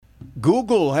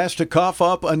Google has to cough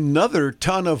up another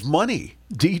ton of money.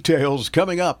 Details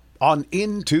coming up on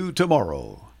Into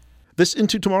Tomorrow. This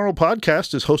Into Tomorrow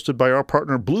podcast is hosted by our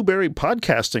partner Blueberry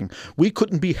Podcasting. We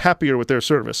couldn't be happier with their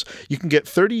service. You can get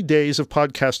 30 days of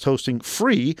podcast hosting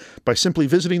free by simply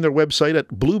visiting their website at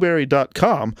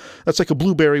blueberry.com. That's like a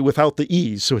blueberry without the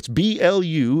E's, so it's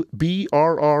BLUBRRY.com.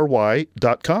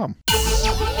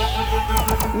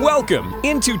 Welcome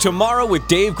into Tomorrow with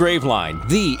Dave Graveline,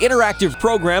 the interactive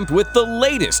program with the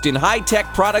latest in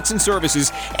high-tech products and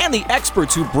services and the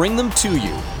experts who bring them to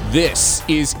you. This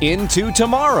is Into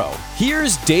Tomorrow.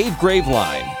 Here's Dave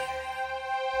Graveline.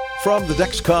 From the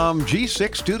Dexcom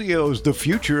G6 studios, the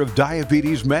future of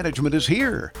diabetes management is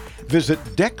here. Visit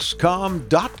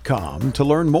Dexcom.com to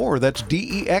learn more. That's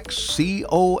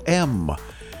DEXCOM.com.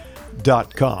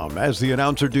 As the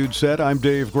announcer dude said, I'm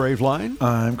Dave Graveline.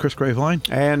 I'm Chris Graveline.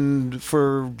 And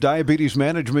for diabetes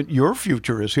management, your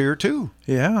future is here too.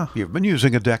 Yeah. You've been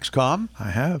using a Dexcom.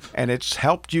 I have. And it's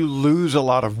helped you lose a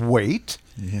lot of weight.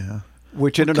 Yeah.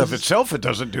 Which in and of itself it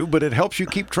doesn't do, but it helps you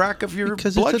keep track of your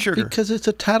blood sugar. Because it's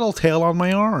a tattletale on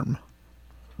my arm.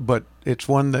 But it's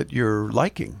one that you're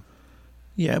liking.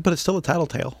 Yeah, but it's still a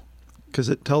tattletale. Because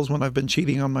it tells when I've been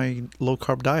cheating on my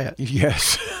low-carb diet.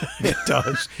 Yes, it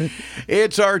does.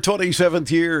 It's our 27th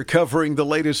year covering the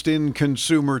latest in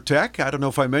consumer tech. I don't know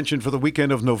if I mentioned for the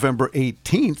weekend of November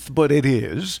 18th, but it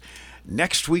is.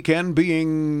 Next weekend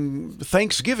being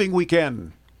Thanksgiving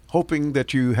weekend. Hoping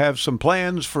that you have some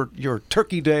plans for your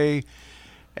Turkey Day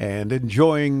and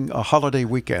enjoying a holiday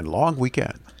weekend, long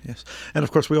weekend. Yes. And,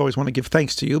 of course, we always want to give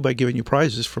thanks to you by giving you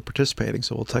prizes for participating.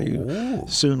 So we'll tell you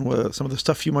soon some of the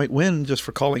stuff you might win just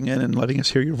for calling in and letting us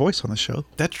hear your voice on the show.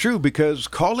 That's true, because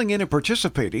calling in and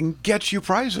participating gets you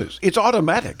prizes. It's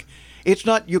automatic. It's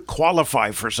not you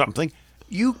qualify for something.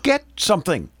 You get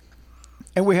something.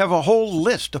 And we have a whole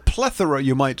list, a plethora,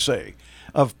 you might say,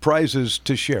 of prizes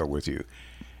to share with you.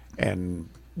 And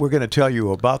we're going to tell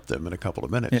you about them in a couple of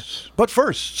minutes. Yes. But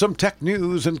first, some tech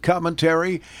news and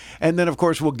commentary. And then, of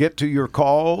course, we'll get to your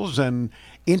calls and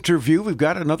interview. We've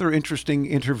got another interesting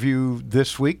interview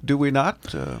this week, do we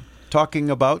not? Talking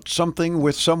about something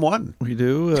with someone. We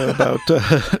do, about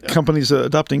companies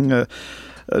adopting a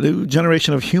new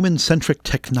generation of human-centric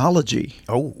technology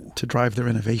to drive their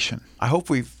innovation. I hope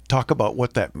we talk about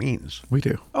what that means. We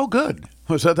do. Oh, good.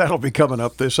 So that'll be coming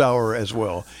up this hour as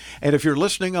well. And if you're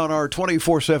listening on our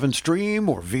 24/7 stream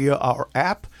or via our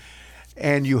app,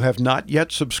 and you have not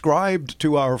yet subscribed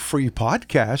to our free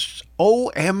podcasts,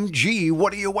 OMG,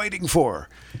 what are you waiting for?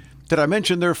 Did I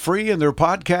mention they're free and they're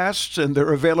podcasts and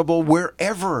they're available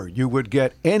wherever you would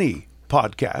get any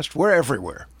podcast? We're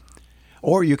everywhere.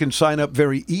 Or you can sign up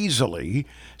very easily,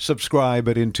 subscribe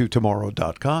at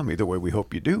intotomorrow.com. Either way, we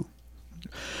hope you do.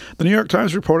 The New York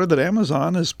Times reported that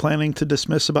Amazon is planning to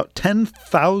dismiss about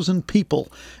 10,000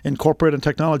 people in corporate and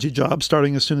technology jobs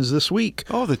starting as soon as this week.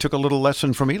 Oh, they took a little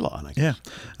lesson from Elon, I guess.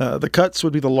 Yeah. The cuts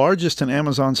would be the largest in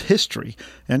Amazon's history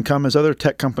and come as other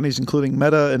tech companies, including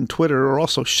Meta and Twitter, are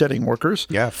also shedding workers.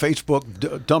 Yeah,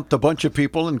 Facebook dumped a bunch of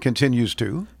people and continues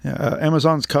to. Yeah,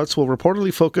 Amazon's cuts will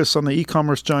reportedly focus on the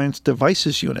e-commerce giant's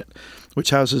devices unit,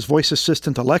 which houses voice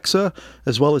assistant Alexa,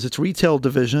 as well as its retail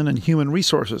division and human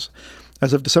resources.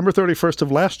 As of December 31st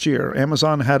of last year,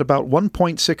 Amazon had about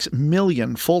 1.6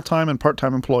 million full-time and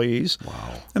part-time employees.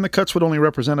 Wow. And the cuts would only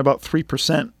represent about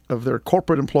 3% of their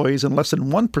corporate employees and less than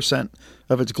 1%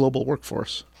 of its global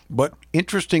workforce. But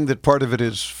interesting that part of it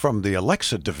is from the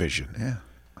Alexa division. Yeah.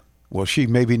 Will she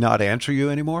maybe not answer you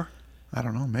anymore? I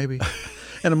don't know, maybe.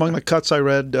 And among the cuts I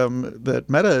read that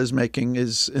Meta is making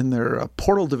is in their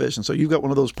portal division. So you've got one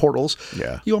of those portals.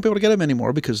 Yeah. You won't be able to get them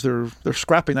anymore because they're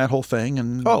scrapping that whole thing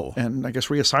and I guess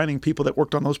reassigning people that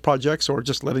worked on those projects or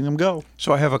just letting them go.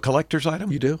 So I have a collector's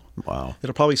item? You do. Wow.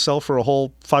 It'll probably sell for a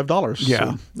whole $5.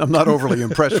 Yeah. So. I'm not overly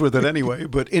impressed with it anyway,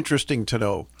 but interesting to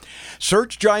know.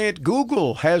 Search giant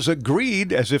Google has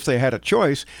agreed, as if they had a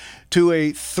choice, to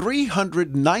a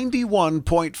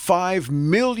 $391.5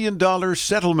 million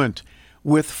settlement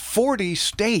with 40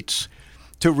 states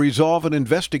to resolve an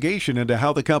investigation into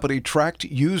how the company tracked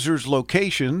users'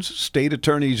 locations, state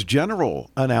attorneys general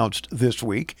announced this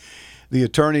week. The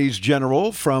attorneys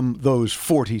general from those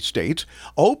 40 states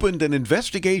opened an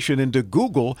investigation into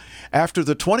Google after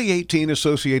the 2018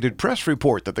 Associated Press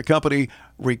report that the company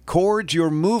records your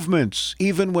movements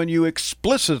even when you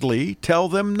explicitly tell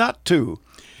them not to.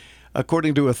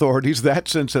 According to authorities, that's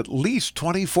since at least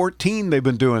 2014 they've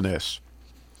been doing this.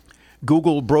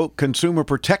 Google broke consumer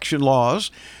protection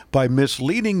laws by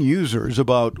misleading users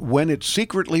about when it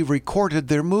secretly recorded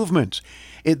their movements.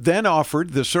 It then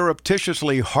offered the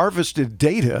surreptitiously harvested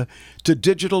data to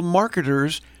digital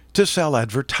marketers to sell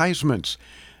advertisements.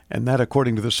 And that,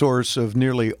 according to the source of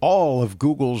nearly all of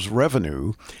Google's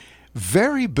revenue.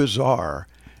 Very bizarre.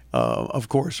 Of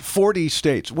course, 40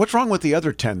 states. What's wrong with the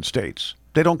other 10 states?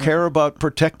 They don't care about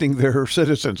protecting their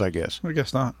citizens, I guess. I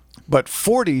guess not. But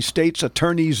 40 states'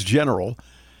 attorneys general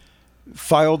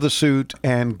filed the suit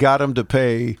and got them to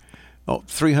pay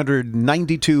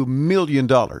 $392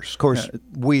 million. Of course,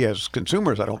 we as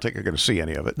consumers, I don't think are going to see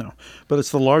any of it. No, but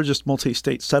it's the largest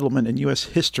multi-state settlement in U.S.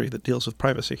 history that deals with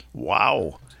privacy.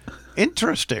 Wow.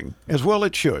 Interesting. As well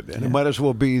it should. And it might as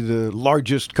well be the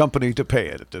largest company to pay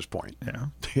it at this point. Yeah.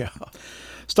 Yeah.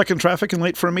 Stuck in traffic and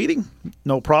late for a meeting?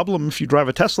 No problem if you drive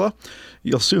a Tesla.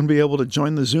 You'll soon be able to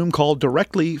join the Zoom call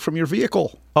directly from your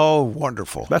vehicle. Oh,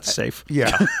 wonderful. That's safe.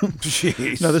 Yeah.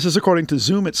 Jeez. Now, this is according to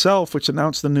Zoom itself, which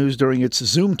announced the news during its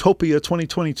Zoomtopia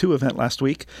 2022 event last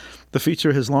week. The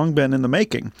feature has long been in the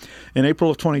making. In April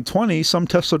of 2020, some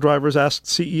Tesla drivers asked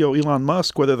CEO Elon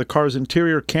Musk whether the car's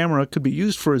interior camera could be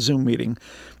used for a Zoom meeting.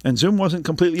 And Zoom wasn't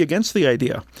completely against the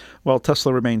idea, while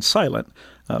Tesla remained silent.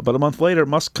 But a month later,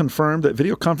 Musk confirmed that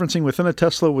video conferencing within a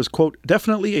Tesla was, quote,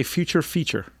 definitely a future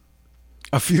feature.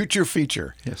 A future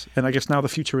feature. Yes. And I guess now the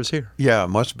future is here. Yeah, it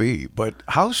must be. But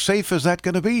how safe is that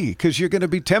going to be? Because you're going to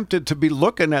be tempted to be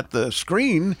looking at the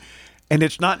screen and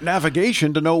it's not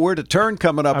navigation to know where to turn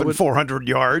coming up in 400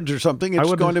 yards or something.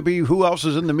 It's going to be who else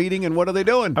is in the meeting and what are they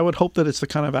doing? I would hope that it's the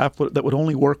kind of app that would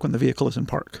only work when the vehicle is in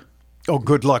park. Oh,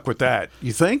 good luck with that.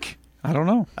 You think? I don't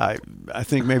know. I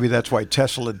think maybe that's why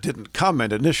Tesla didn't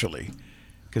comment initially,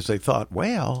 because they thought,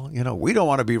 well, we don't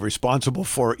want to be responsible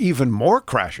for even more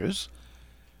crashes.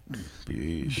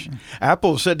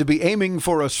 Apple is said to be aiming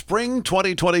for a spring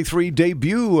 2023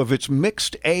 debut of its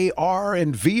mixed AR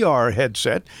and VR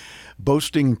headset,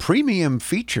 boasting premium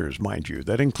features, mind you,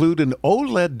 that include an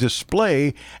OLED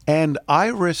display and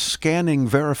iris scanning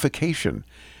verification.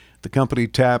 The company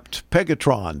tapped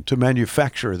Pegatron to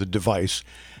manufacture the device,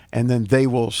 and then they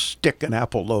will stick an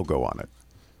Apple logo on it.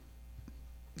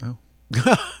 Oh.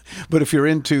 But if you're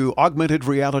into augmented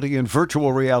reality and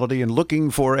virtual reality and looking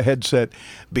for a headset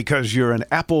because you're an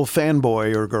Apple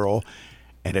fanboy or girl,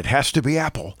 and it has to be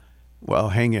Apple, well,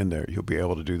 hang in there. You'll be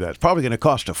able to do that. It's probably going to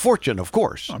cost a fortune, of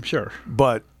course. I'm sure.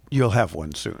 But you'll have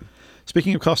one soon.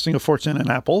 Speaking of costing a fortune in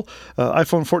Apple,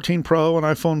 iPhone 14 Pro and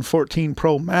iPhone 14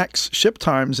 Pro Max ship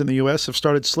times in the U.S. have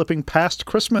started slipping past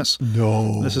Christmas.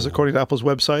 No. This is according to Apple's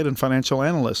website and financial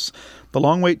analysts. The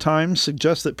long wait times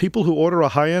suggest that people who order a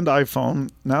high-end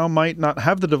iPhone now might not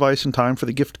have the device in time for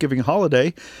the gift-giving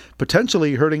holiday,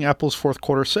 potentially hurting Apple's fourth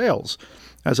quarter sales.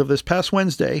 As of this past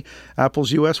Wednesday,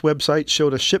 Apple's U.S. website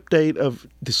showed a ship date of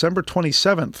December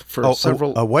 27th for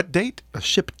several... A what date? A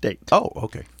ship date. Oh,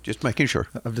 okay. Just making sure.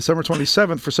 Of December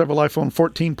 27th for several iPhone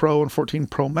 14 Pro and 14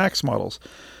 Pro Max models.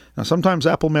 Now, sometimes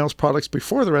Apple mails products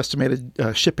before their estimated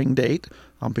shipping date.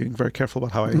 I'm being very careful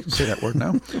about how I say that word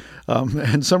now.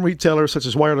 And some retailers, such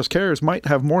as wireless carriers, might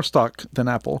have more stock than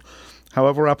Apple.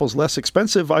 However, Apple's less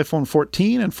expensive iPhone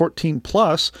 14 and 14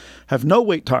 Plus have no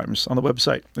wait times on the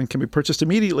website and can be purchased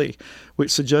immediately,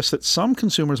 which suggests that some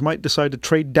consumers might decide to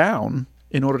trade down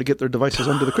in order to get their devices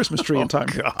under the Christmas tree in time.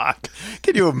 Oh, God.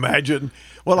 Can you imagine?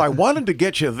 Well, I wanted to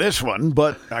get you this one,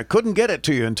 but I couldn't get it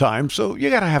to you in time, so you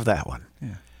got to have that one.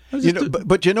 Yeah.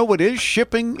 But you know what is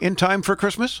shipping in time for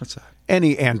Christmas? What's that?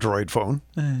 Any Android phone.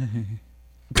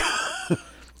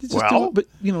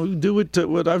 Do it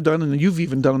what I've done, and you've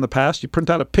even done in the past. You print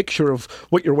out a picture of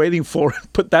what you're waiting for,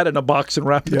 and put that in a box and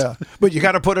wrap it. Yeah, but you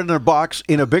got to put it in a box,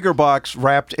 in a bigger box,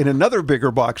 wrapped in another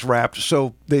bigger box, wrapped,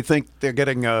 so they think they're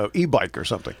getting an e-bike or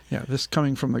something. Yeah, this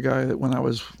coming from the guy that when I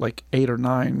was like 8 or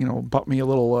 9, bought me a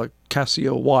little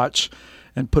Casio watch.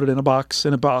 And put it in a box,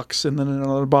 and then in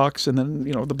another box, and then,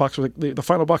 the box was like, the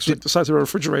final box was like the size of a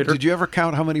refrigerator. Did you ever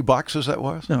count how many boxes that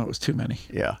was? No, it was too many.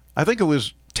 Yeah. I think it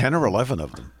was 10 or 11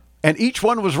 of them. And each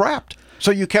one was wrapped.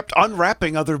 So you kept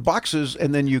unwrapping other boxes,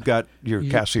 and then you got your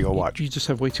Casio watch. You just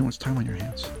have way too much time on your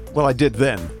hands. Well, I did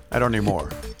then. I don't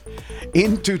anymore.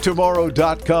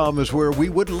 IntoTomorrow.com is where we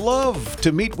would love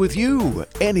to meet with you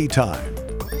anytime.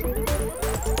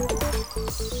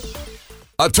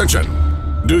 Attention!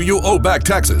 Do you owe back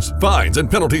taxes, fines, and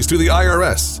penalties to the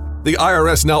IRS? The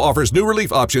IRS now offers new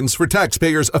relief options for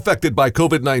taxpayers affected by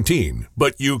COVID-19,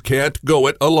 but you can't go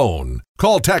it alone.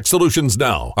 Call Tax Solutions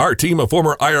now. Our team of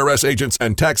former IRS agents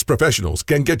and tax professionals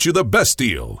can get you the best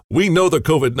deal. We know the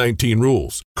COVID-19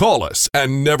 rules. Call us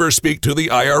and never speak to the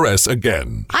IRS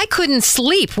again. I couldn't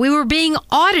sleep. We were being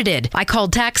audited. I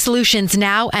called Tax Solutions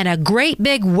now, and a great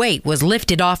big weight was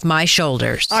lifted off my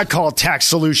shoulders. I called Tax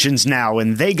Solutions now,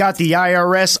 and they got the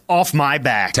IRS off my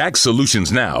back. Tax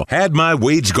Solutions now had my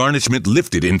wage garnishment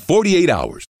lifted in 48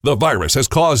 hours. The virus has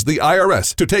caused the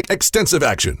IRS to take extensive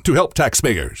action to help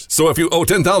taxpayers. So if you owe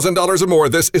 $10,000 or more,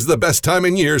 this is the best time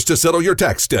in years to settle your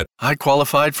tax debt. I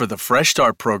qualified for the Fresh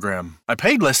Start program. I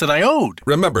paid less than I owed.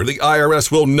 Remember, the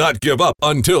IRS will not give up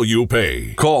until you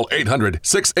pay. Call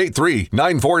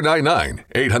 800-683-9499.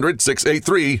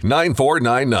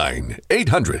 800-683-9499.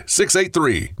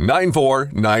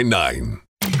 800-683-9499.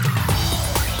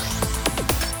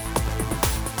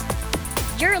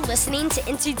 You're listening to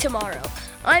Into Tomorrow.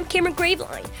 I'm Cameron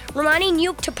Graveline, reminding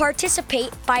you to participate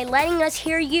by letting us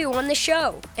hear you on the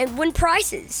show and win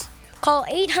prizes. Call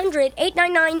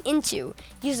 800-899-INTO.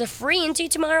 Use the free Into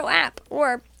Tomorrow app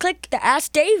or click the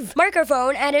Ask Dave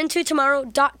microphone at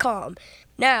intotomorrow.com.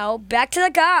 Now, back to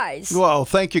the guys. Well,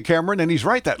 thank you, Cameron. And he's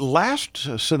right. That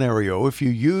last scenario, if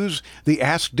you use the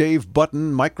Ask Dave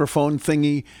button microphone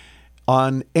thingy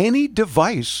on any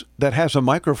device that has a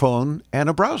microphone and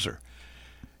a browser.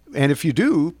 And if you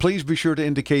do, please be sure to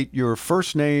indicate your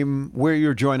first name, where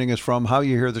you're joining us from, how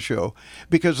you hear the show,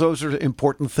 because those are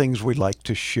important things we like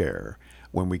to share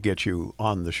when we get you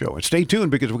on the show. And stay tuned,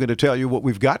 because we're going to tell you what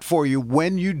we've got for you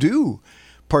when you do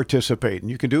participate. And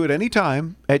you can do it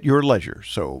anytime at your leisure.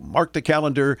 So mark the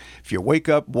calendar. If you wake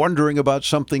up wondering about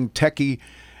something techie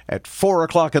at 4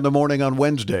 o'clock in the morning on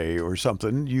Wednesday or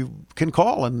something, you can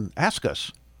call and ask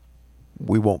us.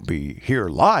 We won't be here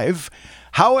live.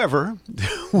 However,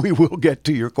 we will get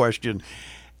to your question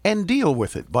and deal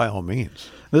with it by all means.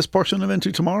 This portion of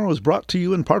Into Tomorrow is brought to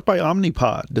you in part by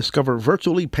Omnipod. Discover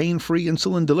virtually pain-free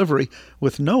insulin delivery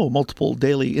with no multiple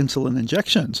daily insulin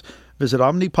injections. Visit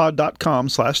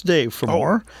omnipod.com/Dave for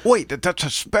more. Wait, that's a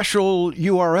special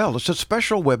URL. It's a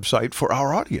special website for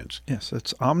our audience. Yes,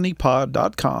 it's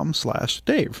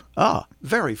omnipod.com/Dave. Ah,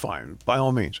 very fine, by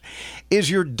all means.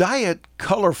 Is your diet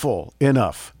colorful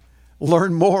enough?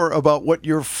 Learn more about what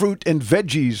your fruit and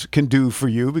veggies can do for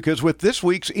you, because with this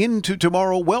week's Into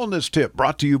Tomorrow Wellness Tip,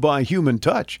 brought to you by Human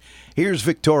Touch, here's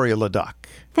Victoria Leduc.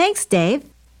 Thanks, Dave.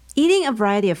 Eating a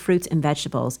variety of fruits and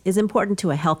vegetables is important to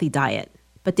a healthy diet.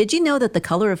 But did you know that the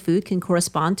color of food can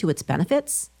correspond to its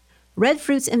benefits? Red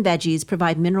fruits and veggies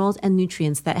provide minerals and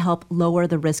nutrients that help lower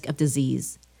the risk of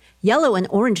disease. Yellow and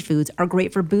orange foods are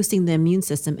great for boosting the immune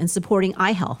system and supporting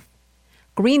eye health.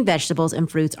 Green vegetables and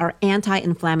fruits are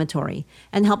anti-inflammatory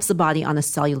and helps the body on a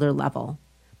cellular level.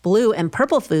 Blue and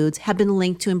purple foods have been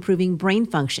linked to improving brain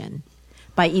function.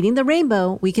 By eating the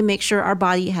rainbow, we can make sure our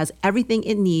body has everything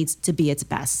it needs to be its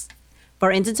best. For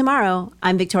Into Tomorrow,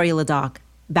 I'm Victoria Leduc.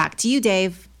 Back to you,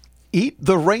 Dave. Eat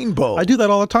the rainbow. I do that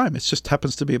all the time. It just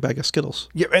happens to be a bag of Skittles.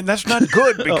 Yeah, and that's not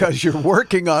good because you're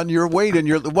working on your weight and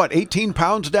you're, 18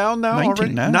 pounds down now 19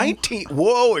 already? now. 19.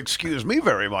 Whoa, excuse me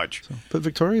very much. But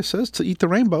Victoria says to eat the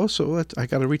rainbow, so I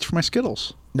got to reach for my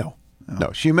Skittles. No,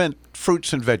 she meant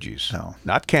fruits and veggies, No.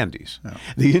 not candies. No.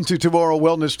 The Into Tomorrow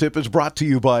Wellness Tip is brought to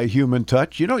you by Human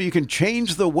Touch. You know, you can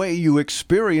change the way you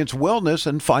experience wellness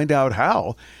and find out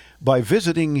how by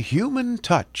visiting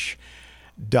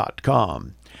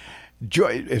humantouch.com.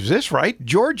 Is this right?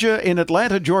 Georgia in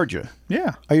Atlanta, Georgia.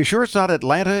 Yeah. Are you sure it's not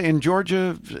Atlanta in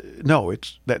Georgia? No,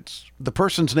 that's the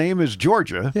person's name is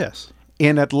Georgia. Yes.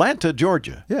 In Atlanta,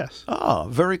 Georgia. Yes. Ah,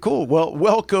 very cool. Well,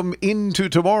 welcome Into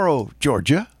Tomorrow,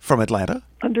 Georgia, from Atlanta.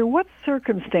 Under what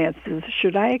circumstances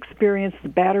should I experience the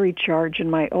battery charge in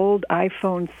my old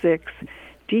iPhone 6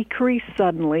 decrease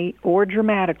suddenly or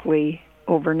dramatically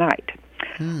overnight?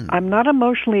 I'm not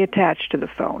emotionally attached to the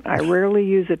phone. I rarely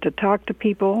use it to talk to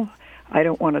people. I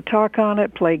don't want to talk on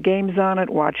it, play games on it,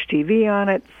 watch TV on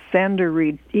it, send or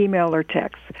read email or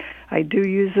text. I do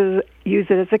use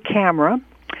it as a camera.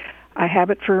 I have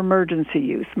it for emergency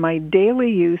use. My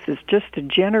daily use is just to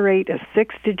generate a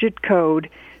 6-digit code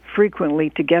frequently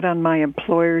to get on my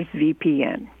employer's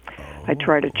VPN. I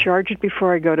try to charge it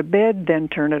before I go to bed, then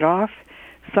turn it off.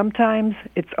 Sometimes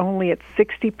it's only at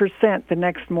 60% the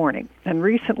next morning. And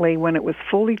recently, when it was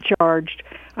fully charged,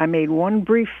 I made one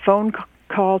brief phone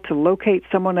call to locate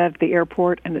someone at the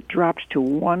airport, and it dropped to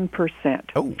 1%.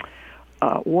 Oh.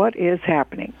 What is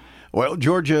happening? Well,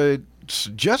 Georgia, it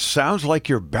just sounds like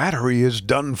your battery is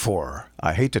done for.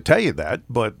 I hate to tell you that,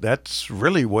 but that's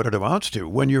really what it amounts to.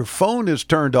 When your phone is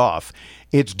turned off,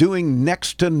 it's doing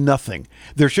next to nothing.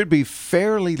 There should be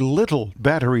fairly little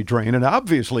battery drain, and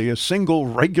obviously a single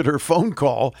regular phone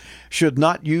call should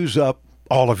not use up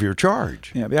all of your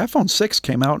charge. Yeah, the iPhone 6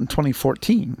 came out in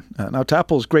 2014. Now, to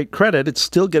Apple's great credit, it's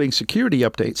still getting security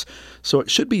updates, so it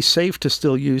should be safe to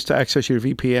still use to access your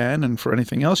VPN and for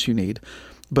anything else you need.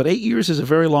 But 8 years is a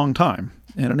very long time,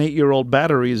 and an 8-year-old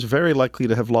battery is very likely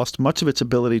to have lost much of its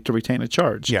ability to retain a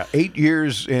charge. Yeah, 8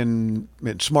 years in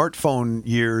smartphone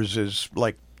years is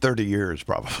like 30 years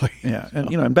probably. Yeah,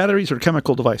 and batteries are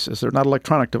chemical devices. They're not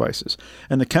electronic devices.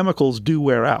 And the chemicals do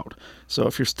wear out. So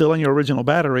if you're still in your original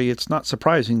battery, it's not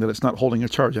surprising that it's not holding a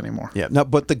charge anymore. Yeah, now,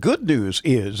 but the good news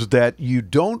is that you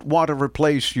don't want to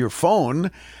replace your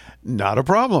phone. Not a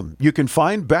problem. You can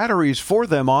find batteries for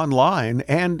them online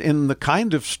and in the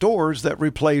kind of stores that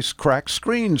replace cracked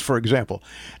screens, for example.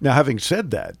 Now, having said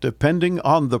that, depending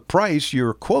on the price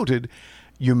you're quoted,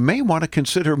 you may want to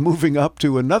consider moving up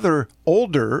to another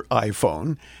older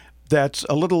iPhone that's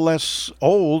a little less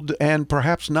old and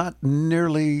perhaps not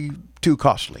nearly too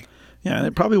costly. Yeah, and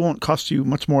it probably won't cost you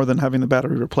much more than having the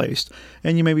battery replaced.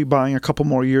 And you may be buying a couple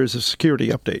more years of security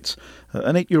updates.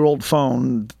 An 8-year-old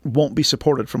phone won't be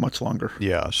supported for much longer.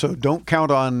 Yeah, so don't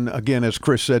count on, again, as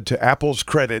Chris said, to Apple's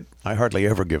credit. I hardly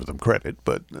ever give them credit,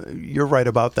 but you're right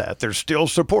about that. They're still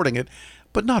supporting it,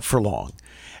 but not for long.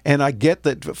 And I get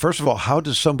that, first of all, how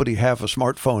does somebody have a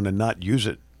smartphone and not use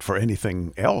it for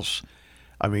anything else?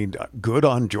 I mean, good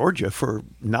on Georgia for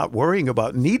not worrying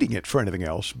about needing it for anything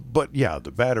else. But yeah, the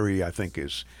battery, I think,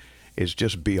 is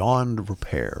just beyond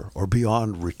repair or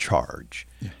beyond recharge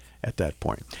at that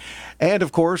point. And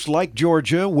of course, like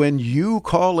Georgia, when you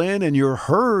call in and you're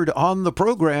heard on the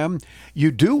program, you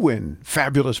do win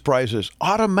fabulous prizes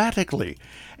automatically.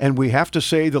 And we have to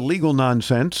say the legal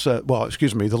nonsense,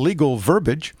 the legal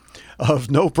verbiage of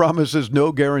no promises,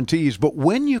 no guarantees. But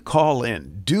when you call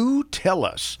in, do tell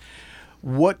us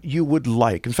what you would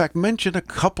like. In fact, mention a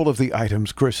couple of the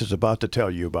items Chris is about to tell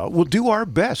you about. We'll do our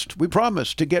best, we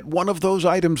promise, to get one of those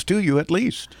items to you at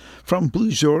least. From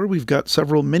Blue Jour, we've got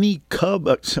several mini Cube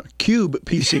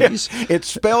PCs. Yeah, it's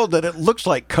spelled that it looks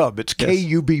like Cub. It's Yes.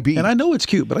 K-U-B-B. And I know it's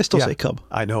Cube, but I still say Cub.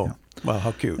 I know. Well,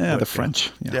 how cute. Yeah, the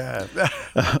French. Yeah.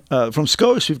 From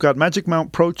Scosche, we've got Magic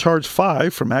Mount Pro Charge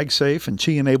 5 for MagSafe and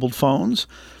Qi-enabled phones.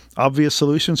 Obvious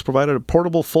Solutions provided a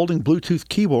portable folding Bluetooth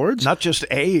keyboards. Not just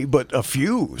a, but a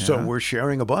few. Yeah. So we're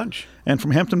sharing a bunch. And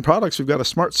from Hampton Products, we've got a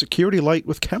smart security light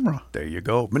with camera. There you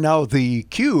go. But now the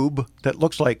Cube that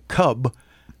looks like Cub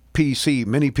PC,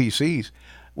 mini PCs,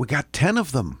 we got 10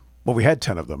 of them. Well, we had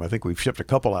 10 of them. I think we've shipped a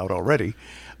couple out already.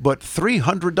 But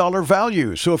 $300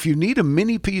 value. So if you need a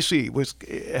mini PC,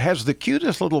 it has the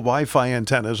cutest little Wi-Fi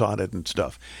antennas on it and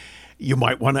stuff, you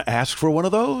might want to ask for one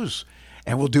of those.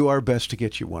 And we'll do our best to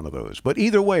get you one of those. But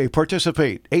either way,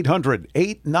 participate.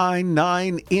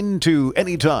 800-899-INTO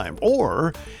anytime.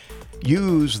 Or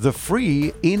use the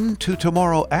free Into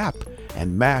Tomorrow app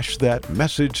and mash that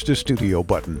message to studio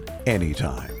button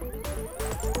anytime.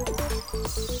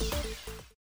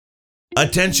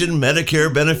 Attention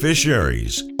Medicare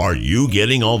beneficiaries. Are you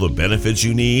getting all the benefits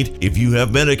you need? If you have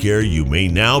Medicare, you may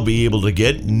now be able to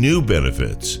get new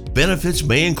benefits. Benefits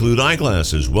may include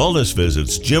eyeglasses, wellness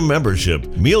visits, gym membership,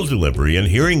 meal delivery, and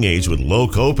hearing aids with low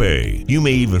copay. You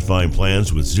may even find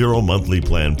plans with 0 monthly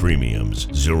plan premiums,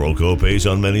 0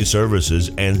 copays on many services,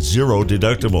 and 0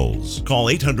 deductibles. Call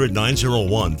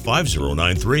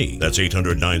 800-901-5093. That's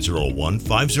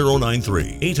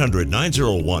 800-901-5093.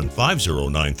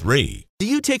 800-901-5093. Do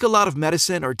you take a lot of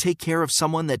medicine or take care of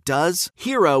someone that does?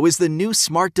 Hero is the new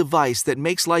smart device that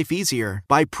makes life easier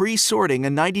by pre-sorting a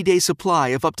 90-day supply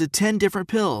of up to 10 different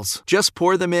pills. Just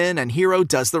pour them in and Hero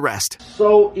does the rest.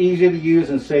 So easy to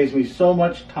use and saves me so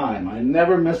much time. I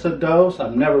never miss a dose.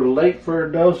 I'm never late for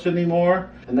a dose anymore.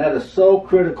 And that is so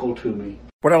critical to me.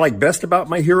 What I like best about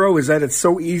my Hero is that it's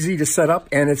so easy to set up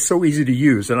and it's so easy to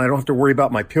use, and I don't have to worry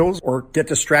about my pills or get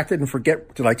distracted and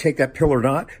forget, did I take that pill or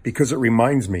not, because it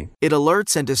reminds me. It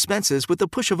alerts and dispenses with the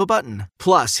push of a button.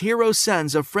 Plus, Hero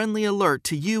sends a friendly alert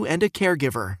to you and a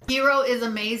caregiver. Hero is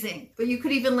amazing, but you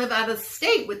could even live out of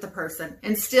state with the person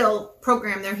and still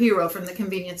program their Hero from the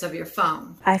convenience of your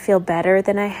phone. I feel better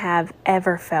than I have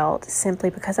ever felt simply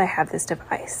because I have this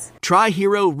device. Try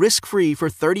Hero risk-free for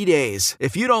 30 days.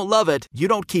 If you don't love it,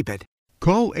 you don't keep it.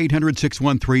 Call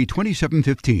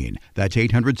 800-613-2715. That's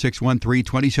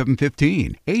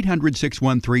 800-613-2715.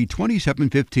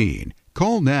 800-613-2715.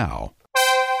 Call now.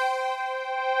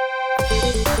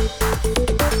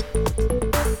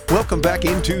 Welcome back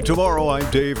into Tomorrow.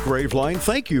 I'm Dave Graveline.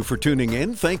 Thank you for tuning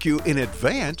in. Thank you in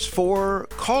advance for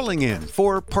calling in,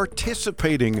 for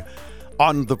participating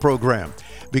on the program.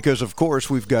 Because, of course,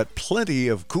 we've got plenty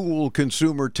of cool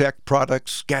consumer tech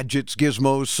products, gadgets,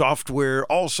 gizmos, software,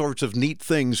 all sorts of neat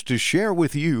things to share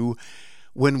with you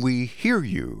when we hear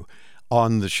you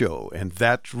on the show. And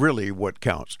that's really what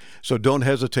counts. So don't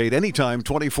hesitate anytime,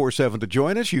 24/7 to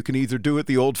join us. You can either do it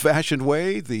the old-fashioned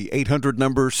way. The 800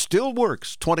 number still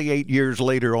works 28 years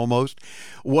later almost.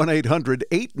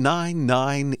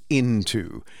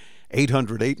 1-800-899-INTO.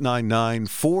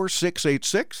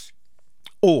 800-899-4686.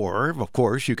 Or, of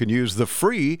course, you can use the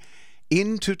free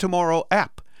Into Tomorrow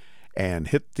app and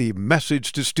hit the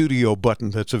message to studio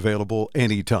button that's available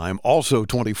anytime, also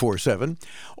 24/7.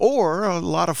 Or a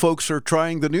lot of folks are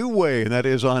trying the new way, and that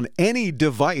is on any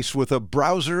device with a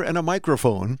browser and a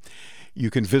microphone. You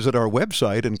can visit our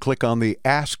website and click on the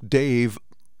Ask Dave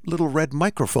little red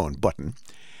microphone button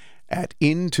at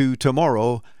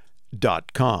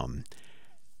intotomorrow.com.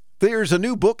 There's a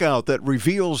new book out that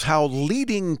reveals how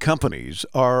leading companies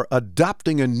are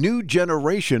adopting a new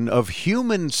generation of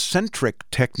human-centric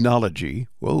technology,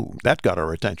 whoa, that got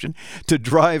our attention, to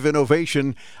drive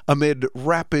innovation amid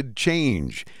rapid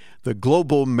change. The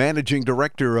global managing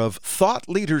director of Thought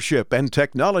Leadership and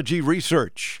Technology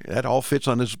Research, that all fits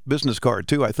on his business card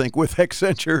too, I think, with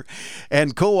Accenture,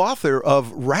 and co-author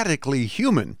of Radically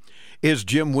Human is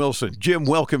Jim Wilson. Jim,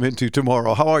 welcome into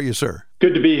Tomorrow. How are you, sir?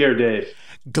 Good to be here, Dave.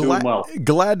 Doing well.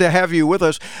 Glad to have you with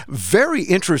us. Very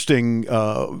interesting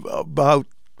about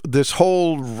this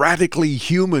whole radically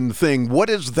human thing.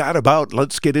 What is that about?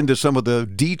 Let's get into some of the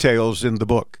details in the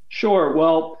book. Sure.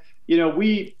 Well,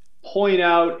 we point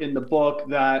out in the book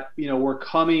that, we're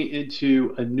coming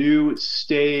into a new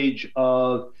stage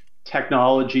of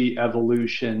technology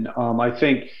evolution. I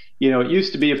think, it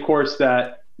used to be, of course,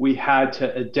 that we had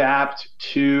to adapt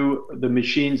to the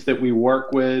machines that we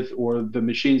work with or the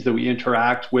machines that we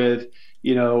interact with,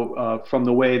 from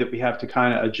the way that we have to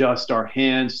kind of adjust our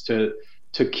hands to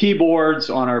keyboards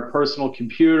on our personal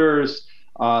computers,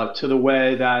 to the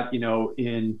way that,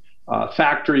 in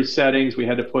factory settings, we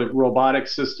had to put robotic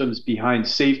systems behind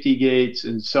safety gates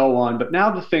and so on. But now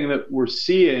the thing that we're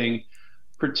seeing,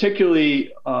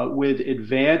 particularly with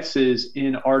advances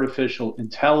in artificial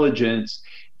intelligence,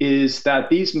 is that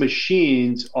these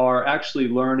machines are actually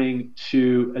learning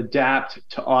to adapt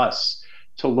to us,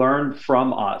 to learn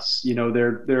from us.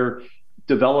 They're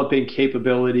developing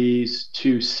capabilities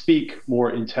to speak more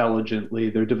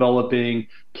intelligently. They're developing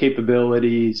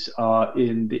capabilities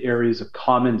in the areas of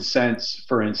common sense,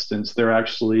 for instance. They're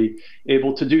actually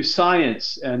able to do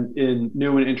science and in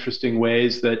new and interesting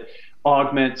ways that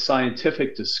augment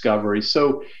scientific discovery.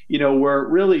 So, we're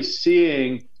really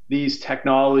seeing these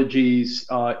technologies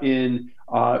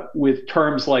with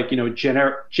terms like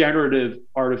generative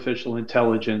artificial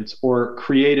intelligence or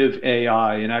creative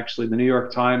AI. And actually, the New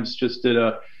York Times just did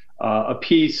a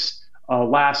piece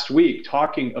last week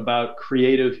talking about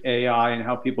creative AI and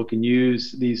how people can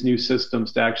use these new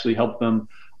systems to actually help them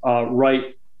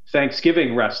write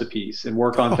Thanksgiving recipes and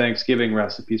work on Thanksgiving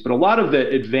recipes. But a lot of the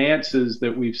advances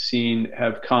that we've seen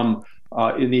have come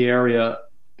in the area,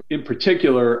 in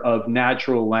particular, of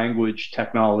natural language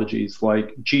technologies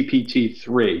like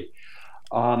GPT-3.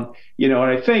 And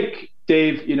I think,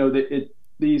 Dave,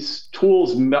 these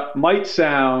tools might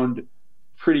sound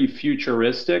pretty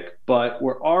futuristic, but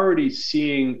we're already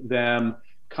seeing them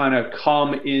kind of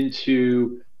come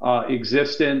into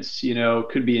existence.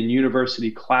 Could be in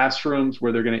university classrooms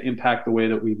where they're going to impact the way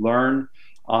that we learn.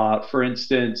 For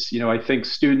instance, I think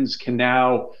students can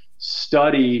now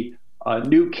study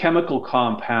new chemical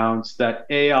compounds that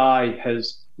AI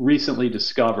has recently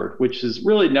discovered, which has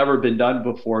really never been done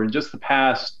before. In just the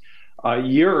past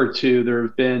year or two, there's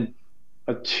been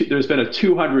a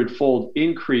 200-fold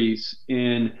increase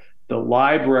in the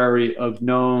library of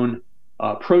known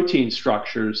protein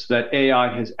structures that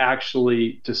AI has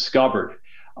actually discovered.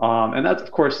 And that,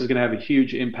 of course, is going to have a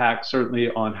huge impact,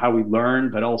 certainly on how we learn,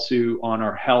 but also on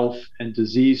our health and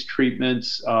disease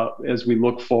treatments as we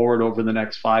look forward over the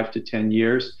next 5 to 10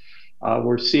 years.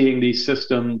 We're seeing these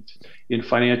systems in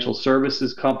financial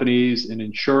services companies and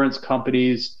insurance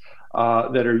companies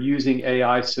that are using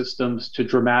AI systems to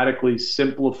dramatically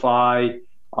simplify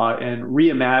and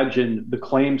reimagine the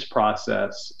claims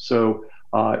process. So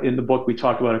in the book, we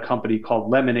talk about a company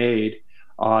called Lemonade.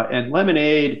 And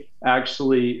Lemonade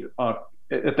actually,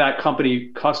 at that company,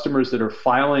 customers that are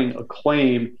filing a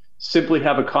claim simply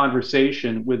have a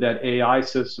conversation with that AI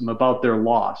system about their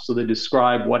loss. So they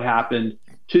describe what happened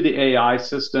to the AI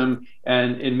system.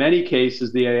 And in many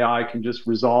cases, the AI can just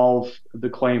resolve the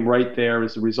claim right there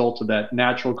as a result of that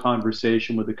natural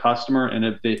conversation with the customer. And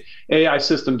if the AI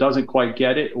system doesn't quite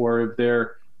get it, or if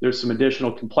there's some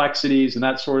additional complexities and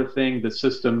that sort of thing, the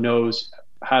system knows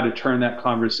how to turn that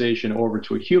conversation over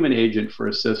to a human agent for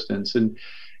assistance. And,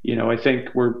 I think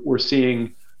we're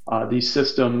seeing these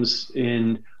systems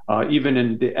in even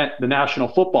in the National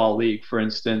Football League, for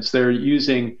instance. They're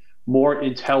using more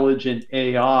intelligent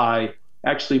AI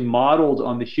actually modeled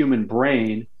on the human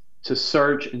brain to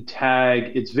search and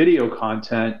tag its video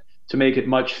content to make it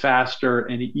much faster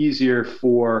and easier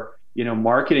for,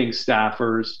 marketing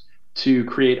staffers to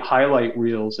create highlight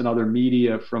reels and other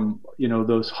media from,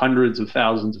 those hundreds of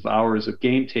thousands of hours of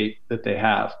game tape that they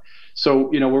have.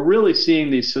 So, we're really seeing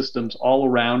these systems all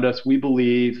around us. We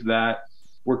believe that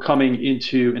we're coming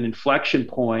into an inflection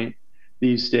point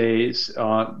these days.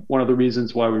 One of the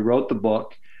reasons why we wrote the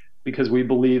book, because we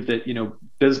believe that,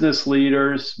 business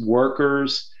leaders,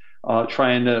 workers,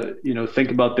 trying to,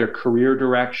 think about their career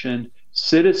direction,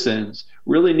 citizens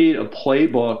really need a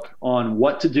playbook on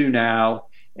what to do now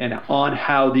and on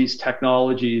how these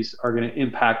technologies are going to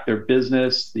impact their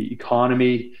business, the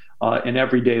economy, and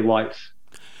everyday life.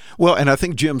 Well, and I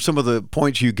think, Jim, some of the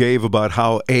points you gave about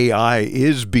how AI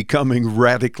is becoming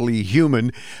radically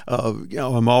human,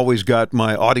 I'm always got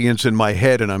my audience in my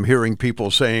head, and I'm hearing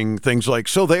people saying things like,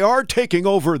 so they are taking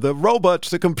over, the robots,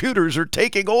 the computers are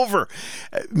taking over.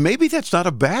 Maybe that's not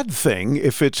a bad thing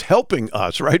if it's helping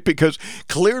us, right? Because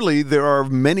clearly there are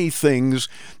many things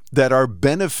that are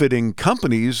benefiting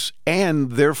companies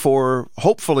and therefore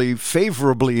hopefully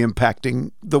favorably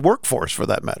impacting the workforce for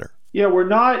that matter. Yeah, we're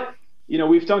not...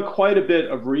 we've done quite a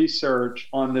bit of research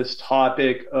on this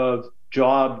topic of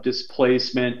job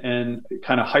displacement and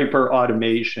kind of hyper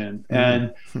automation.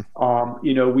 And,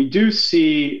 we do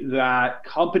see that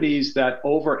companies that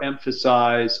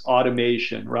overemphasize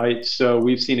automation, right? So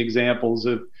we've seen examples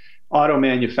of auto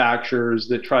manufacturers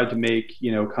that tried to make,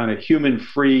 kind of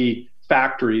human-free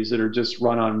factories that are just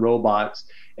run on robots.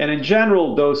 And in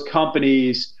general, those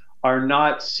companies are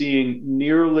not seeing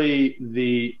nearly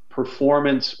the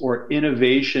performance or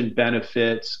innovation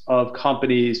benefits of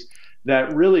companies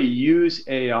that really use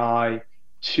AI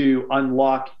to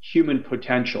unlock human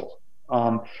potential.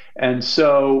 And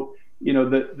so,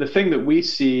 the thing that we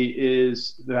see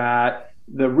is that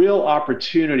the real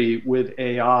opportunity with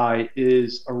AI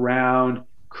is around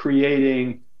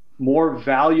creating more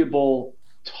valuable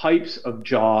types of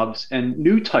jobs and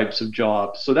new types of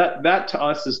jobs. So that to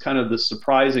us is kind of the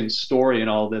surprising story in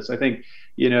all this. I think,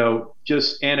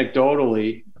 just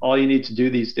anecdotally, all you need to do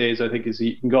these days, I think, is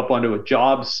you can go up onto a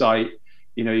job site,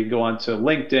 you can go onto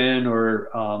LinkedIn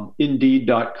or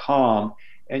Indeed.com,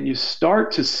 and you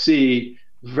start to see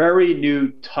very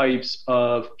new types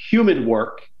of human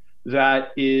work that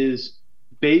is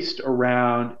based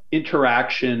around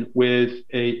interaction with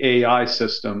a AI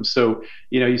system. So,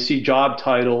 you see job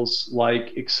titles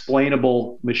like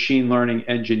explainable machine learning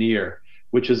engineer,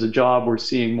 which is a job we're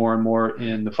seeing more and more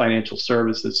in the financial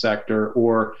services sector,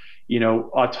 or,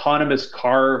 autonomous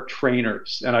car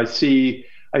trainers. And I see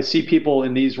people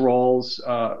in these roles,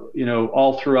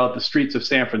 all throughout the streets of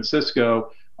San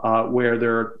Francisco, where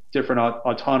there are different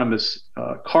autonomous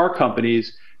car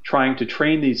companies trying to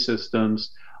train these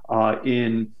systems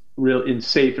in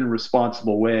safe and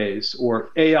responsible ways,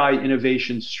 or AI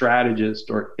innovation strategists,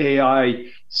 or AI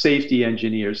safety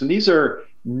engineers. And these are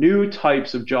new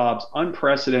types of jobs,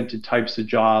 unprecedented types of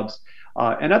jobs.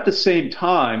 And at the same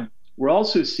time, we're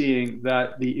also seeing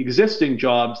that the existing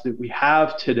jobs that we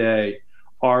have today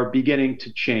are beginning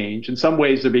to change. In some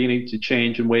ways, they're beginning to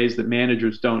change in ways that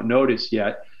managers don't notice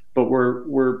yet. But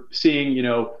we're seeing,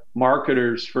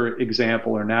 marketers, for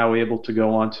example, are now able to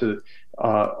go onto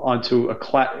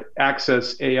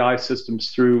access AI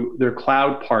systems through their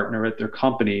cloud partner at their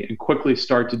company and quickly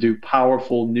start to do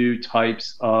powerful new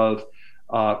types of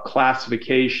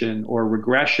classification or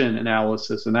regression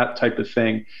analysis and that type of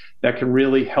thing that can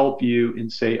really help you in,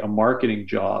 say, a marketing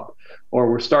job.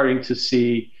 Or we're starting to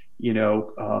see,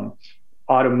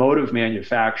 automotive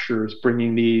manufacturers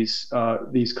bringing these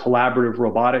collaborative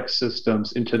robotic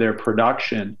systems into their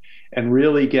production and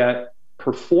really get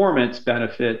performance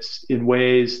benefits in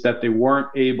ways that they weren't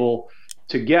able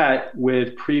to get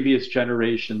with previous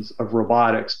generations of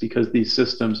robotics, because these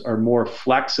systems are more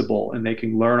flexible and they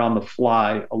can learn on the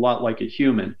fly a lot like a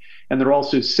human. And they're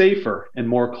also safer and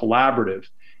more collaborative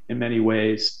in many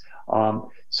ways.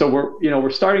 So we're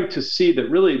starting to see that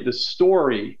really the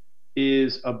story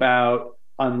is about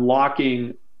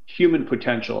unlocking human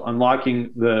potential,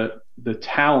 unlocking the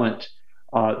talent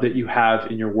that you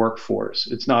have in your workforce.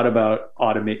 It's not about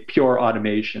pure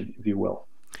automation, if you will.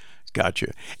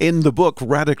 Gotcha. In the book,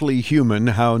 Radically Human,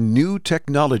 How New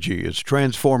Technology is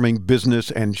Transforming Business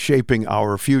and Shaping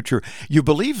Our Future, you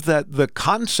believe that the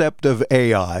concept of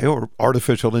AI, or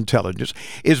artificial intelligence,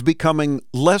 is becoming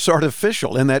less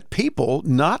artificial, and that people,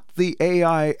 not the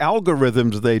AI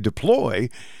algorithms they deploy,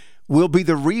 will be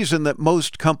the reason that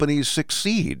most companies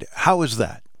succeed. How is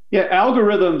that? Yeah,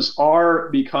 algorithms are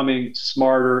becoming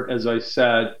smarter, as I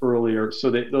said earlier. So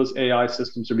those AI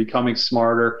systems are becoming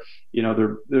smarter.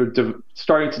 They're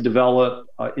starting to develop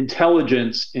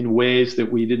intelligence in ways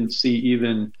that we didn't see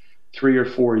even 3 or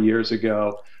 4 years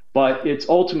ago. But it's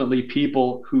ultimately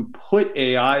people who put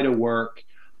AI to work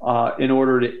in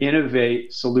order to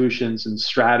innovate solutions and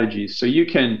strategies. So you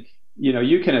can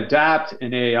you can adapt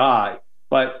an AI,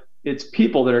 but it's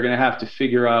people that are going to have to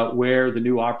figure out where the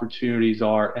new opportunities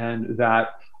are and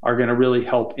that are going to really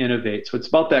help innovate. So it's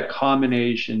about that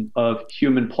combination of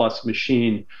human plus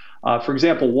machine. For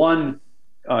example, one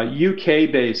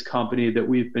UK-based company that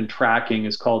we've been tracking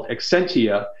is called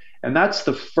Exscientia, and that's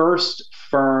the first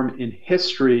firm in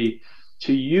history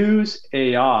to use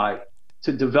AI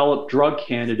to develop drug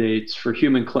candidates for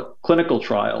human clinical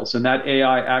trials. And that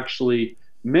AI actually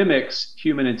mimics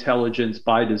human intelligence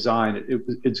by design.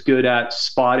 It's good at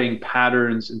spotting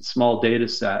patterns in small data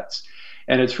sets.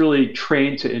 And it's really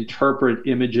trained to interpret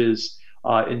images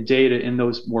and data in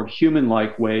those more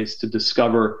human-like ways to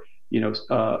discover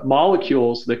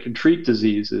molecules that can treat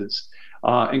diseases.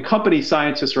 And company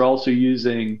scientists are also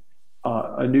using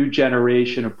a new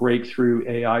generation of breakthrough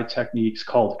AI techniques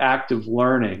called active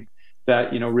learning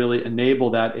that really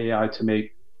enable that AI to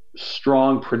make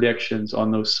strong predictions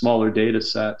on those smaller data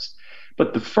sets.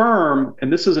 But the firm,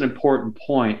 and this is an important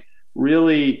point,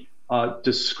 really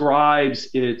describes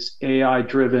its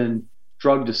AI-driven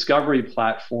drug discovery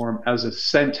platform as a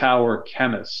centaur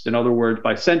chemist. In other words,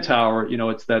 by centaur,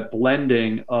 it's that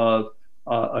blending of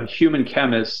a human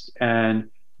chemist and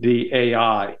the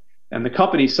AI. And the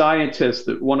company scientist,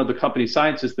 one of the company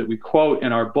scientists that we quote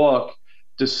in our book,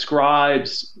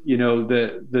 describes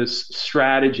this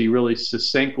strategy really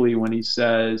succinctly when he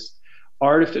says,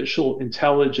 artificial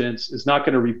intelligence is not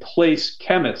going to replace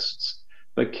chemists,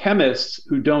 but chemists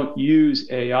who don't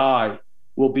use AI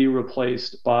will be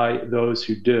replaced by those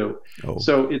who do. Oh.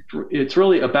 So it's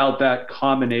really about that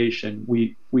combination,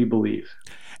 we believe.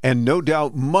 And no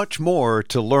doubt much more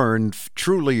to learn.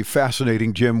 Truly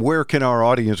fascinating, Jim. Where can our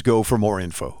audience go for more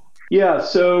info? Yeah,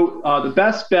 so the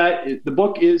best bet, the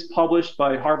book is published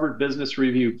by Harvard Business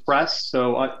Review Press,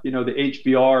 so the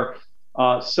HBR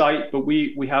site, but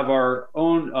we have our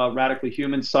own Radically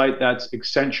Human site. That's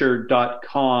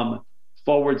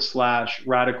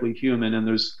Accenture.com/Radically Human, and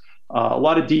there's a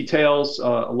lot of details,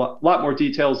 a lot more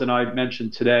details than I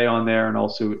mentioned today on there, and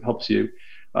also it helps you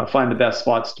find the best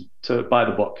spots to buy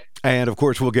the book. And, of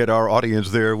course, we'll get our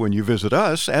audience there when you visit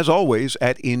us, as always,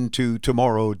 at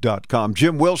intotomorrow.com.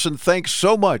 Jim Wilson, thanks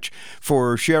so much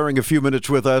for sharing a few minutes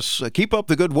with us. Keep up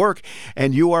the good work,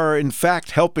 and you are, in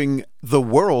fact, helping the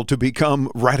world to become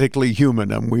radically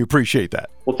human, and we appreciate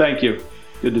that. Well, thank you.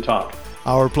 Good to talk.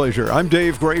 Our pleasure. I'm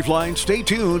Dave Graveline. Stay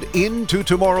tuned. Into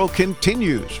Tomorrow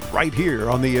continues right here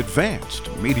on the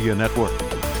Advanced Media Network.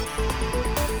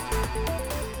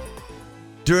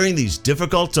 During these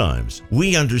difficult times,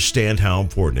 we understand how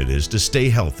important it is to stay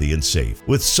healthy and safe.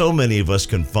 With so many of us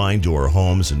confined to our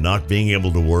homes and not being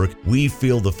able to work, we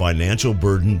feel the financial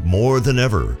burden more than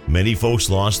ever. Many folks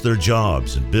lost their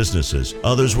jobs and businesses.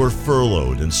 Others were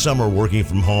furloughed, and some are working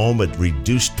from home at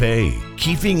reduced pay.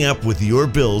 Keeping up with your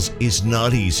bills is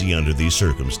not easy under these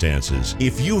circumstances.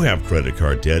 If you have credit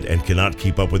card debt and cannot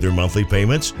keep up with your monthly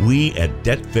payments, we at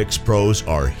Debt Fix Pros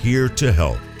are here to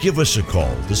help. Give us a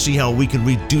call to see how we can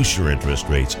reduce your interest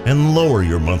rates and lower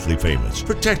your monthly payments.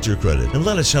 Protect your credit and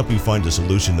let us help you find a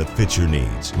solution that fits your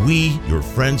needs. We, your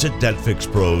friends at Debt Fix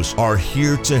Pros, are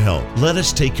here to help. Let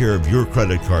us take care of your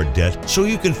credit card debt so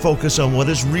you can focus on what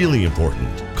is really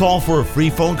important. Call for a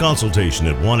free phone consultation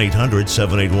at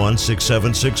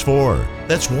 1-800-781-6764.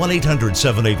 That's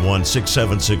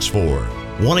 1-800-781-6764.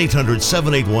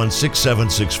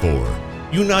 1-800-781-6764.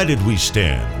 United we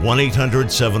stand.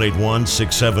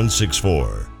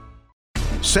 1-800-781-6764.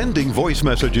 Sending voice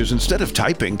messages instead of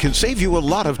typing can save you a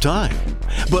lot of time.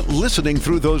 But listening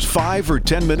through those 5 or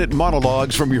 10-minute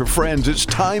monologues from your friends is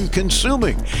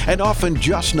time-consuming and often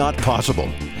just not possible.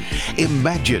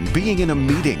 Imagine being in a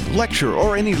meeting, lecture,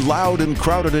 or any loud and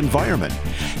crowded environment.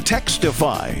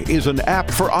 Textify is an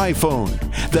app for iPhone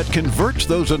that converts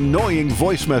those annoying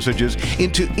voice messages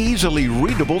into easily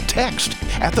readable text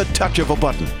at the touch of a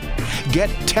button.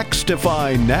 Get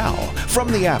Textify now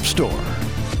from the App Store.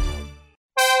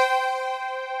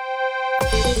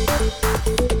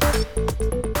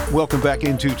 Welcome back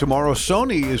into Tomorrow.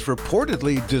 Sony is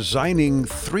reportedly designing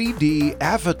 3D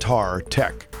avatar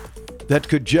tech that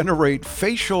could generate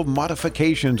facial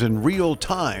modifications in real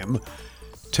time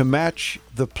to match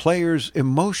the player's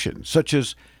emotions, such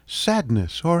as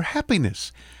sadness or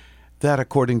happiness. That,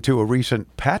 according to a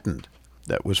recent patent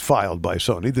that was filed by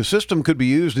Sony, the system could be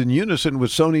used in unison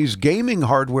with Sony's gaming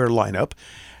hardware lineup.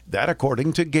 That,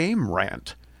 according to Game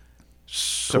Rant.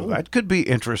 So That could be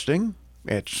interesting.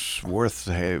 it's worth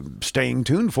staying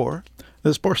tuned for.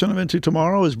 This portion of Into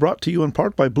Tomorrow is brought to you in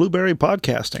part by Blueberry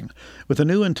Podcasting, with a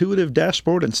new intuitive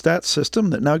dashboard and stats system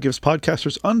that now gives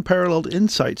podcasters unparalleled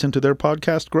insights into their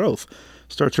podcast growth.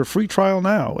 Start your free trial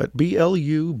now at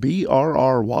BLUBRRY.com.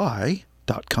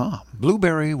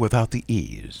 Blueberry without the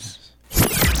E's.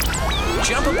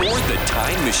 Jump aboard the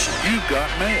time machine. You've got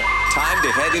mail. Time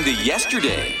to head into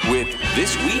yesterday with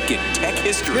This Week in Tech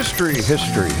History. History.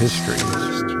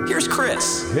 Here's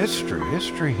Chris.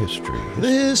 History.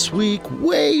 This week,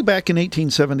 way back in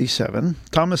 1877,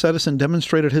 Thomas Edison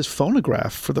demonstrated his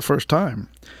phonograph for the first time.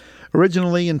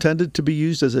 Originally intended to be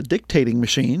used as a dictating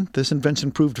machine, this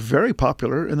invention proved very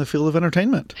popular in the field of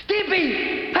entertainment.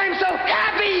 Stimpy, I'm so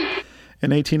happy!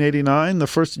 In 1889, the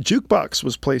first jukebox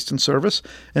was placed in service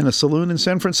in a saloon in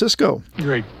San Francisco.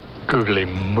 Great googly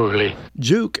moogly.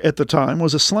 Juke, at the time,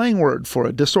 was a slang word for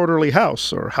a disorderly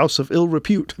house or house of ill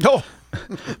repute. Oh!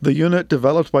 The unit,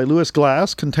 developed by Louis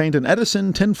Glass, contained an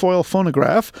Edison tinfoil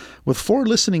phonograph with 4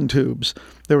 listening tubes.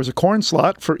 There was a corn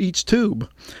slot for each tube.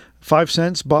 5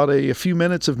 cents bought a few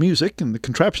minutes of music, and the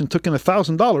contraption took in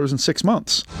 $1,000 in 6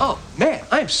 months. Oh, man,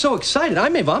 I am so excited. I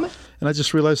may vomit. And I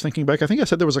just realized, thinking back, I think I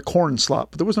said there was a corn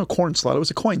slot, but there was no corn slot. It was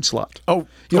a coin slot. Oh.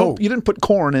 You didn't put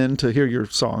corn in to hear your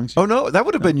songs. Oh, no, that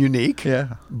would have been unique.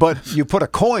 Yeah. But you put a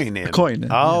coin in. A coin in.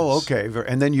 Oh, yes. okay.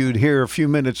 And then you'd hear a few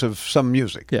minutes of some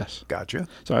music. Yes. Gotcha.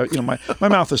 So, my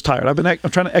mouth is tired. I'm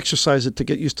trying to exercise it to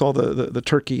get used to all the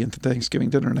turkey and Thanksgiving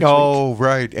dinner next week. Oh,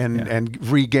 right.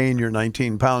 And regain your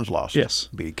 19 pounds lost. Yes.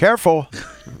 Be careful.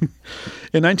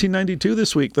 In 1992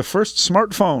 this week, the first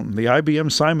smartphone, the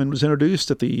IBM Simon, was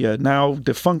introduced at the now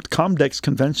defunct Comdex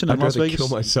convention in Las Vegas. I'd rather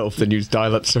kill myself than use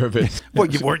dial-up service. Well,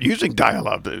 you weren't using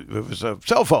dial-up. It was a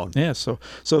cell phone. Yeah, so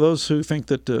those who think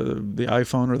that the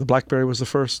iPhone or the BlackBerry was the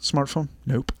first smartphone,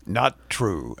 nope. Not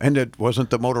true. And it wasn't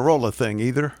the Motorola thing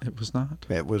either. It was not.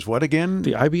 It was what again?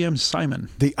 The IBM Simon.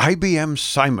 The IBM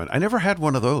Simon. I never had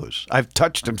one of those. I've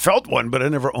touched and felt one, but I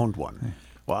never owned one.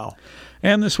 Wow.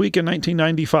 And this week in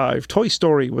 1995, Toy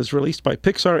Story was released by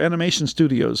Pixar Animation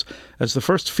Studios as the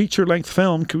first feature-length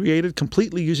film created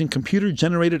completely using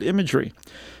computer-generated imagery.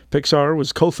 Pixar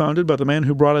was co-founded by the man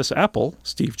who brought us Apple,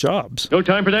 Steve Jobs. No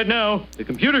time for that now. The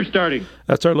computer's starting.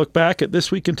 That's our look back at This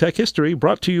Week in Tech History,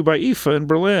 brought to you by IFA in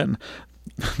Berlin,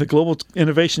 the global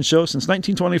innovation show since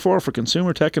 1924 for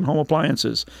consumer tech and home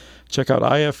appliances. Check out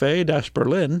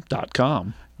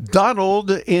ifa-berlin.com.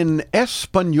 Donald in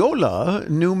Espanola,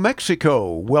 New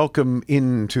Mexico. Welcome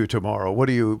into tomorrow. What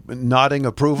are you nodding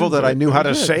approval that I knew how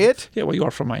to say it? Yeah, well, you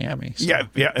are from Miami. So.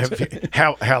 Yeah.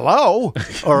 Hello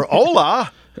or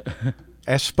hola.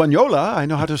 Espanola, I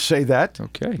know how to say that.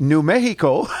 Okay. New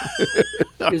Mexico.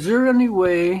 Is there any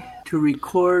way to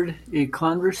record a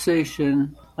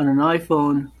conversation on an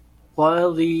iPhone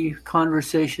while the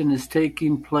conversation is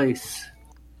taking place?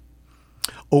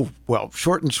 Oh, well,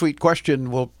 short and sweet question.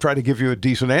 We'll try to give you a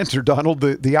decent answer, Donald.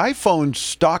 The iPhone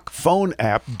stock phone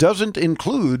app doesn't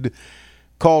include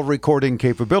call recording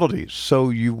capabilities, so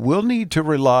you will need to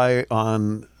rely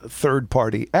on a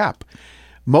third-party app.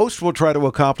 Most will try to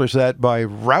accomplish that by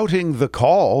routing the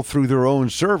call through their own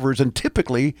servers and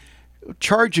typically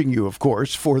charging you, of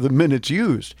course, for the minutes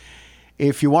used.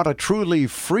 If you want a truly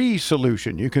free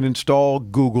solution, you can install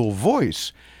Google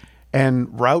Voice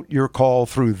and route your call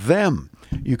through them.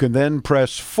 You can then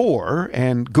press 4,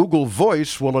 and Google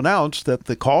Voice will announce that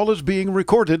the call is being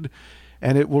recorded,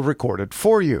 and it will record it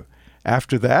for you.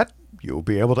 After that, you'll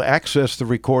be able to access the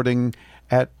recording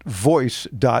at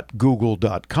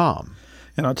voice.google.com.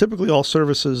 And typically all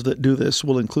services that do this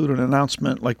will include an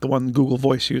announcement like the one Google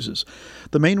Voice uses.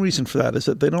 The main reason for that is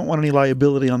that they don't want any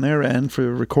liability on their end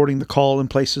for recording the call in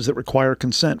places that require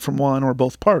consent from one or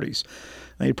both parties.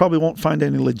 Now, you probably won't find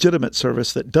any legitimate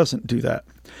service that doesn't do that.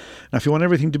 Now, if you want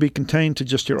everything to be contained to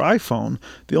just your iPhone,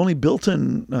 the only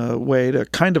built-in way to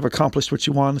kind of accomplish what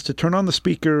you want is to turn on the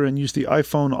speaker and use the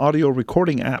iPhone audio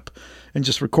recording app and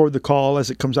just record the call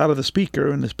as it comes out of the speaker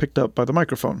and is picked up by the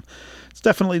microphone. It's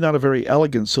definitely not a very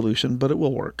elegant solution, but it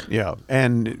will work. Yeah,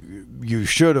 and you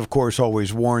should, of course,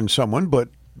 always warn someone, but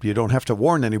you don't have to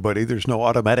warn anybody. There's no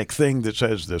automatic thing that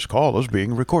says this call is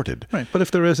being recorded. Right, but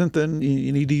if there isn't, then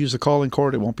you need to use the call in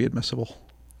court. It won't be admissible.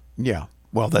 Yeah.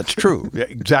 Well, that's true. Yeah,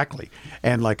 exactly.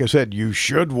 And like I said, you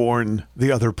should warn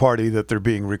the other party that they're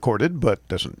being recorded, but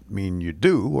doesn't mean you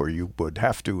do, or you would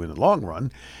have to in the long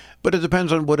run. But it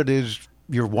depends on what it is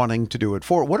you're wanting to do it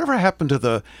for. Whatever happened to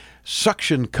the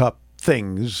suction cup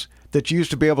things that you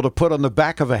used to be able to put on the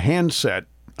back of a handset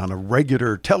on a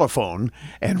regular telephone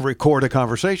and record a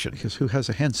conversation? Because who has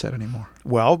a handset anymore?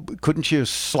 Well, couldn't you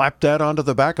slap that onto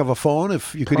the back of a phone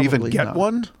if you could even get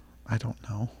one? I don't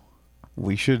know.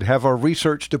 We should have our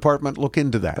research department look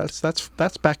into that.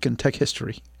 That's back in tech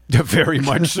history. Very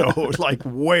much so, like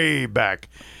way back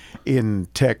in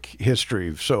tech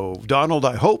history. So, Donald,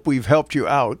 I hope we've helped you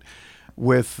out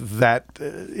with that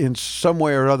in some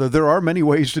way or other. There are many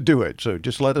ways to do it, so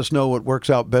just let us know what works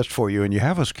out best for you. And you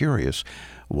have us curious,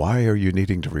 why are you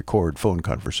needing to record phone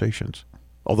conversations?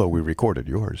 Although we recorded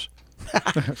yours.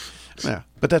 Yeah,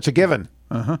 but that's a given.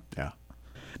 Uh-huh. Yeah.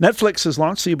 Netflix has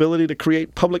launched the ability to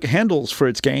create public handles for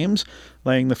its games,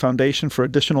 laying the foundation for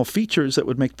additional features that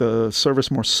would make the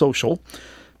service more social.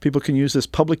 People can use this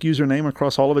public username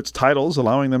across all of its titles,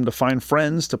 allowing them to find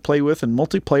friends to play with in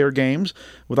multiplayer games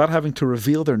without having to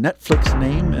reveal their Netflix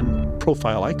name and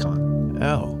profile icon.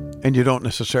 Oh, and you don't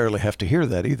necessarily have to hear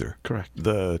that either. Correct.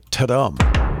 The ta-dum.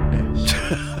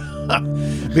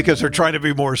 Because they're trying to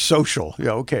be more social.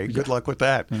 Yeah, okay, good luck with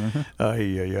that.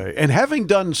 Mm-hmm. And having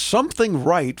done something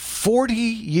right 40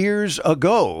 years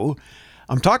ago,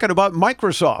 I'm talking about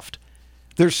Microsoft.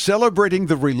 They're celebrating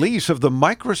the release of the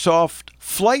Microsoft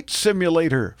Flight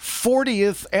Simulator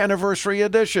 40th Anniversary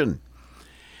Edition.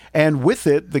 And with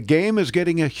it, the game is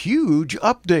getting a huge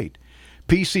update.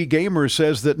 PC Gamer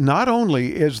says that not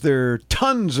only is there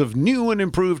tons of new and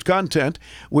improved content,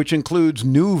 which includes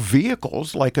new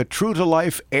vehicles like a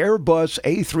true-to-life Airbus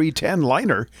A310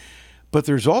 liner, but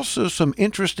there's also some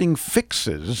interesting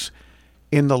fixes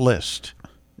in the list.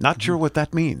 Not sure what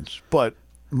that means, but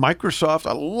Microsoft,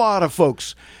 a lot of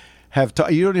folks have,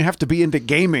 you don't even have to be into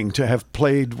gaming to have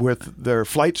played with their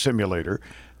flight simulator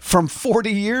from 40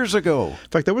 years ago. In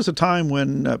fact, there was a time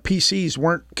when PCs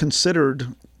weren't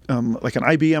considered like an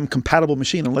IBM compatible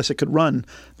machine unless it could run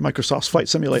Microsoft's Flight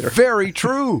Simulator. Very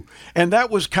true. And that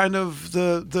was kind of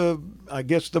the I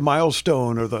guess the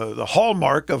milestone or the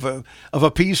hallmark of a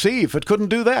PC. If it couldn't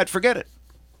do that, forget it.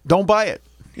 Don't buy it.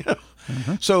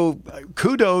 Mm-hmm. So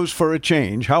kudos for a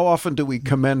change. How often do we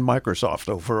commend Microsoft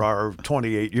over our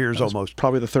 28 years almost?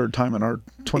 Probably the third time in our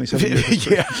 27 years.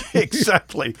 Yeah,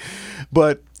 exactly.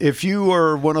 But if you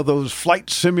are one of those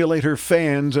flight simulator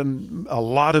fans, and a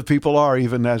lot of people are,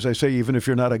 even as I say, even if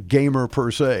you're not a gamer per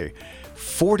se,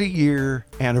 40-year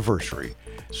anniversary.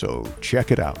 So check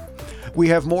it out. We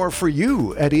have more for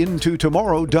you at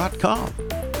intotomorrow.com.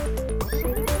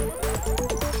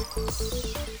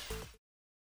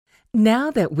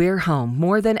 Now that we're home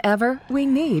more than ever, we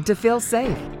need to feel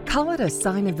safe. Call it a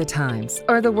sign of the times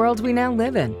or the world we now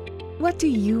live in. What do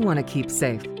you want to keep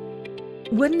safe?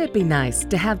 Wouldn't it be nice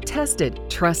to have tested,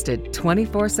 trusted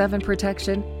 24/7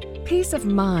 protection? Peace of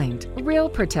mind, real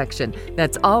protection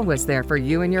that's always there for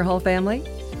you and your whole family?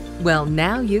 Well,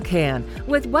 now you can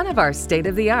with one of our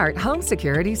state-of-the-art home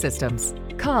security systems.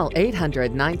 Call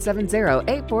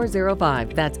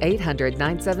 800-970-8405. That's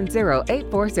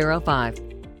 800-970-8405.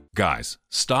 Guys,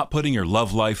 stop putting your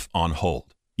love life on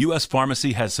hold. U.S.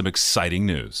 Pharmacy has some exciting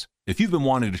news. If you've been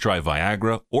wanting to try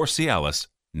Viagra or Cialis,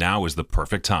 now is the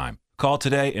perfect time. Call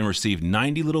today and receive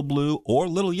 90 little blue or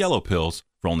little yellow pills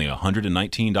for only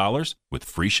 $119 with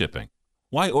free shipping.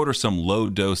 Why order some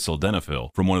low-dose sildenafil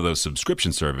from one of those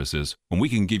subscription services when we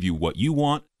can give you what you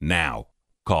want now?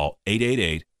 Call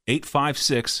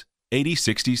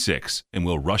 888-856-8066 and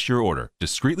we'll rush your order,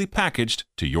 discreetly packaged,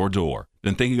 to your door.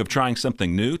 Then thinking of trying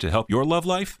something new to help your love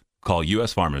life? Call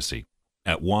U.S. Pharmacy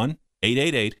at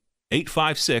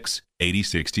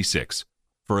 1-888-856-8066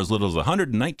 for as little as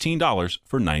 $119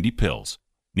 for 90 pills.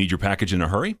 Need your package in a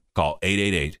hurry? Call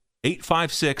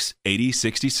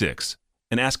 888-856-8066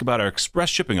 and ask about our express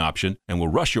shipping option, and we'll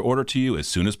rush your order to you as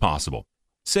soon as possible.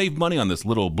 Save money on this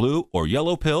little blue or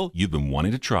yellow pill you've been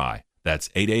wanting to try. That's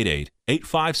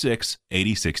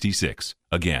 888-856-8066.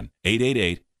 Again,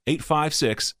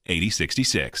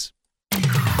 888-856-8066.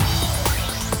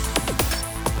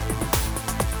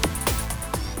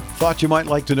 Thought you might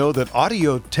like to know that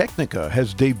Audio-Technica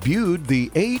has debuted the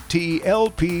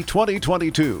ATLP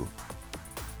 2022.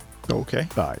 Okay.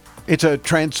 Right. It's a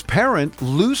transparent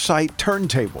Lucite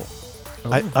turntable.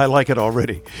 Oh. I like it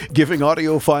already. Giving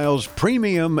audiophiles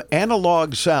premium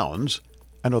analog sounds.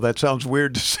 I know that sounds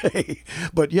weird to say,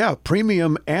 but yeah,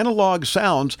 premium analog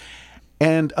sounds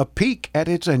and a peek at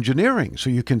its engineering so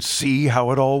you can see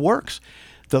how it all works.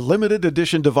 The limited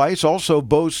edition device also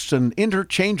boasts an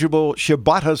interchangeable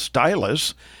Shibata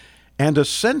stylus and a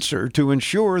sensor to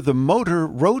ensure the motor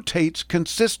rotates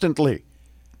consistently.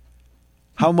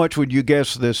 How much would you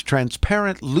guess this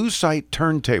transparent Lucite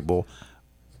turntable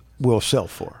will sell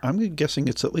for? I'm guessing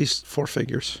it's at least four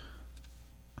figures.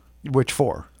 Which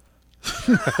four?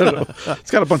 I don't know. It's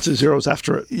got a bunch of zeros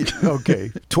after it. Okay.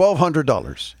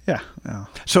 $1,200. Yeah.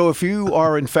 So if you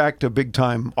are, in fact, a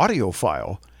big-time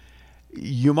audiophile,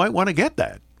 you might want to get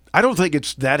that. I don't think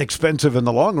it's that expensive in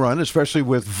the long run, especially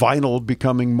with vinyl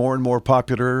becoming more and more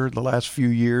popular the last few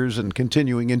years and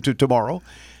continuing into tomorrow.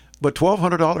 But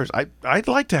 $1,200, I'd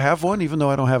like to have one, even though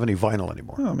I don't have any vinyl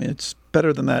anymore. Well, I mean, it's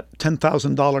better than that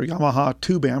 $10,000 Yamaha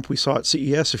tube amp we saw at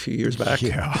CES a few years back.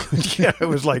 Yeah, yeah, it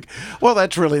was like, well,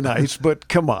 that's really nice, but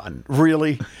come on,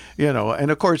 really?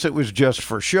 And of course it was just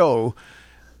for show.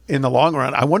 In the long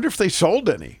run, I wonder if they sold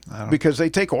any, because they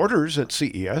take orders at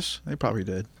CES. They probably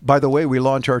did. By the way, we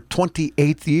launch our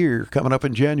 28th year coming up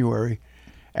in January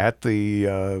at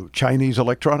the Chinese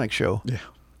Electronics Show. Yeah.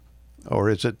 Or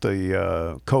is it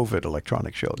the COVID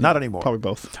Electronics Show? Not anymore. Probably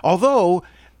both. Although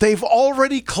they've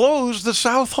already closed the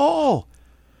South Hall.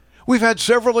 We've had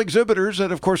several exhibitors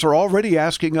that, of course, are already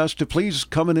asking us to please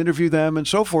come and interview them and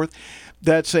so forth,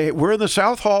 that say, we're in the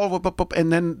South Hall,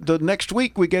 and then the next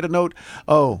week we get a note,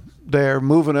 oh, they're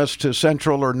moving us to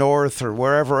Central or North or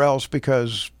wherever else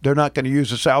because they're not going to use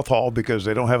the South Hall because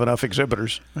they don't have enough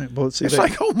exhibitors. Right, well, it's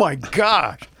like, oh, my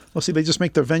gosh. Well, see, they just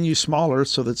make their venue smaller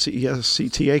so that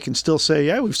CTA can still say,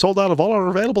 yeah, we've sold out of all our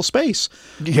available space.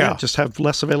 Yeah. Just have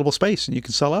less available space and you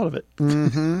can sell out of it.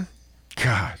 Mm-hmm.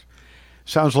 God.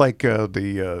 Sounds like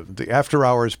the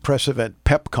after-hours press event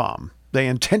PepCom. They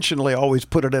intentionally always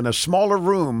put it in a smaller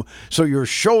room so you're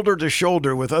shoulder to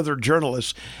shoulder with other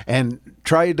journalists and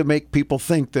try to make people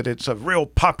think that it's a real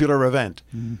popular event.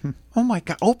 Mm-hmm. Oh, my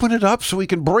God. Open it up so we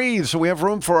can breathe, so we have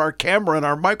room for our camera and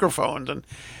our microphones. And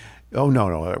oh,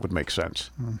 no, that would make sense.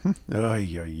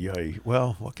 Mm-hmm.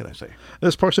 Well, what can I say?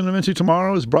 This portion of Into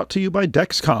Tomorrow is brought to you by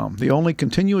Dexcom, the only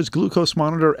continuous glucose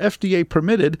monitor FDA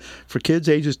permitted for kids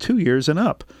ages 2 years and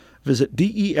up. Visit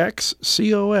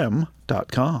DEXCOM.com.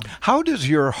 How does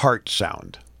your heart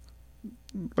sound?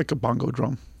 Like a bongo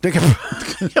drum.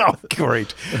 Oh,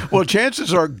 great. Well,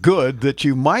 chances are good that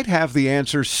you might have the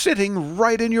answer sitting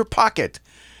right in your pocket.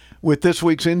 With this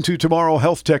week's Into Tomorrow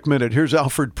Health Tech Minute, here's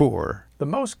Alfred Poor. The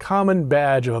most common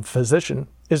badge of a physician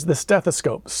is the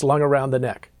stethoscope slung around the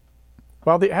neck.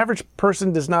 While the average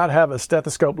person does not have a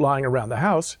stethoscope lying around the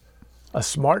house, a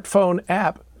smartphone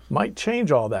app might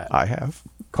change all that. I have.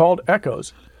 Called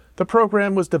Echoes. The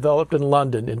program was developed in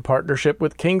London in partnership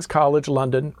with King's College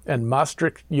London and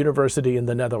Maastricht University in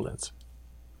the Netherlands.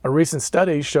 A recent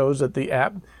study shows that the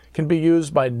app can be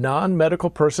used by non-medical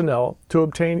personnel to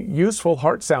obtain useful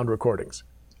heart sound recordings.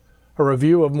 A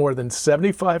review of more than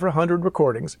 7,500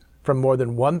 recordings from more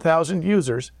than 1,000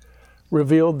 users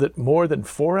revealed that more than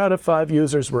 4 out of 5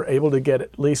 users were able to get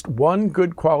at least one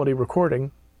good quality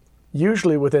recording,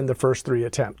 usually within the first 3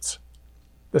 attempts.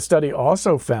 The study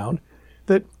also found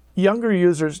that younger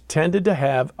users tended to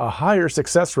have a higher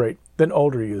success rate than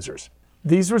older users.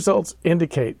 These results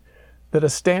indicate that a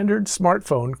standard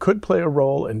smartphone could play a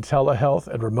role in telehealth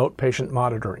and remote patient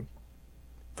monitoring.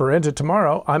 For Into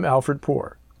Tomorrow, I'm Alfred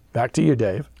Poor. Back to you,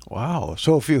 Dave. Wow.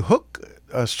 So if you hook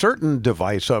a certain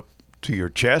device up to your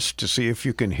chest to see if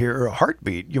you can hear a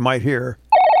heartbeat, you might hear,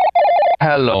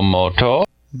 Hello, Moto.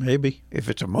 Maybe. If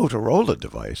it's a Motorola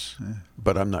device,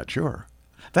 but I'm not sure.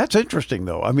 That's interesting,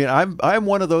 though. I mean, I'm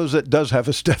one of those that does have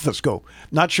a stethoscope.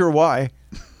 Not sure why,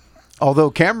 although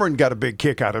Cameron got a big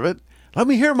kick out of it. Let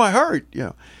me hear my heart,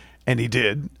 and he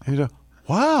did. He said,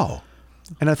 wow.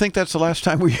 And I think that's the last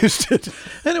time we used it.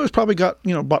 And it was probably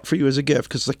bought for you as a gift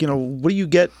because, what do you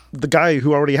get the guy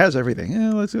who already has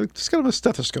everything? Let's get him a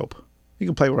stethoscope. You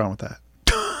can play around with that.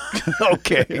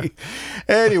 Okay.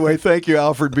 Anyway, thank you,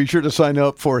 Alfred. Be sure to sign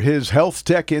up for his Health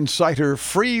Tech Insider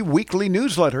free weekly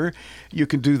newsletter. You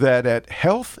can do that at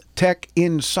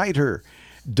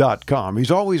healthtechinsider.com.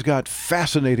 He's always got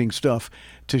fascinating stuff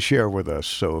to share with us.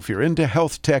 So if you're into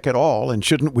health tech at all, and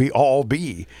shouldn't we all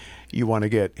be, you want to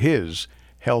get his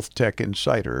Health Tech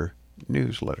Insider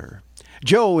newsletter.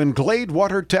 Joe in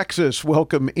Gladewater, Texas,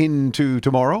 welcome Into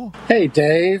Tomorrow. Hey,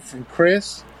 Dave and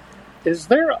Chris. Is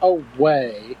there a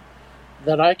way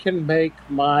that I can make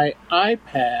my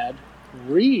iPad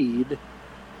read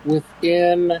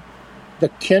within the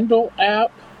Kindle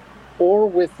app or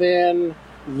within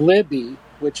Libby,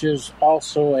 which is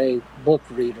also a book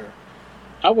reader?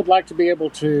 I would like to be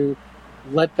able to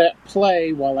let that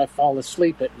play while I fall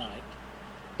asleep at night.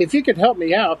 If you could help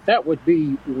me out, that would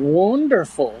be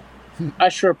wonderful. I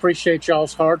sure appreciate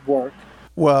y'all's hard work.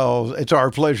 Well, it's our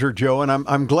pleasure, Joe, and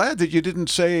I'm glad that you didn't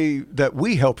say that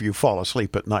we help you fall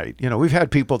asleep at night. We've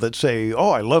had people that say,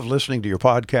 oh, I love listening to your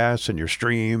podcasts and your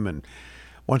stream, and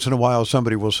once in a while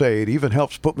somebody will say, it even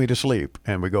helps put me to sleep.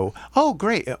 And we go, oh,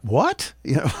 great. What?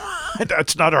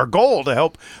 That's not our goal to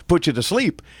help put you to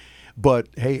sleep. But,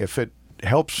 hey, if it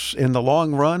helps in the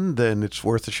long run, then it's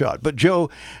worth a shot. But, Joe,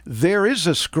 there is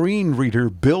a screen reader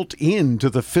built into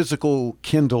the physical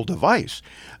Kindle device.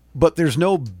 but there's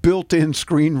no built-in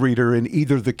screen reader in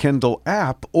either the Kindle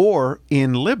app or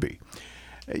in Libby.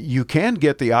 You can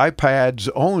get the iPad's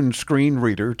own screen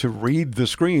reader to read the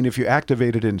screen if you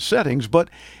activate it in settings, but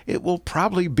it will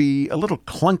probably be a little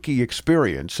clunky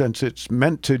experience since it's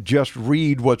meant to just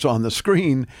read what's on the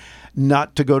screen,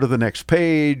 not to go to the next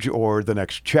page or the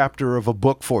next chapter of a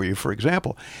book for you, for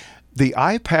example. The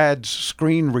iPad's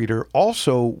screen reader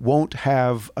also won't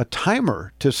have a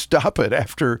timer to stop it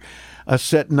after a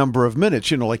set number of minutes,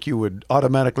 like you would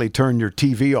automatically turn your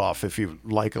TV off if you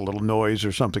like a little noise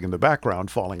or something in the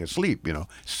background falling asleep,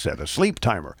 set a sleep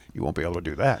timer. You won't be able to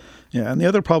do that. Yeah, and the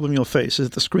other problem you'll face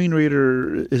is the screen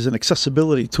reader is an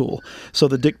accessibility tool. So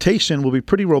the dictation will be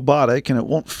pretty robotic and it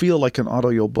won't feel like an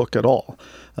audio book at all.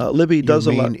 Libby does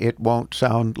allow... You mean it won't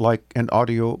sound like an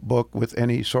audio book with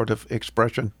any sort of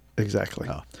expression? Exactly.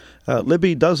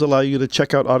 Libby does allow you to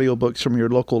check out audiobooks from your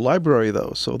local library,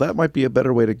 though, so that might be a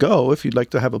better way to go if you'd like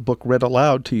to have a book read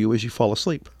aloud to you as you fall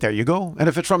asleep. There you go. And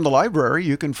if it's from the library,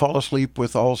 you can fall asleep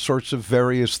with all sorts of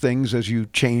various things as you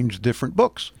change different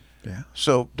books. Yeah.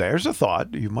 So there's a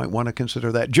thought. You might want to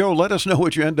consider that. Joe, let us know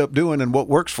what you end up doing and what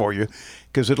works for you,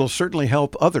 because it'll certainly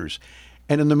help others.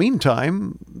 And in the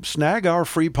meantime, snag our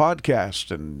free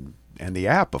podcast and the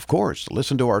app, of course.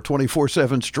 Listen to our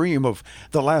 24/7 stream of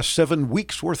the last 7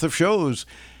 weeks' worth of shows,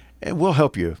 and we'll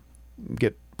help you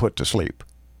get put to sleep.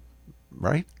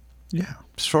 Right? Yeah.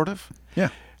 Sort of? Yeah.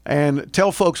 And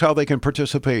tell folks how they can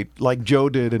participate like Joe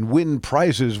did and win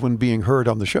prizes when being heard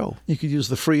on the show. You could use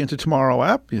the free Into Tomorrow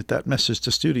app, hit that message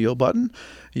to studio button.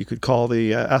 You could call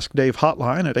the Ask Dave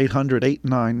hotline at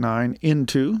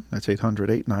 800-899-INTO. That's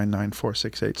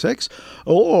 800-899-4686.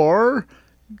 Or...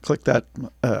 click that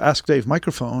Ask Dave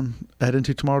microphone at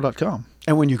intotomorrow.com.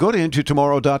 And when you go to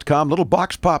intotomorrow.com, little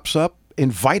box pops up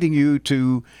inviting you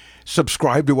to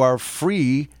subscribe to our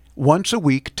free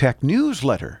once-a-week tech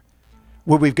newsletter,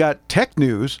 where we've got tech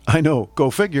news, I know,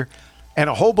 go figure, and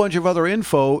a whole bunch of other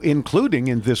info, including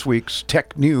in this week's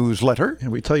tech newsletter.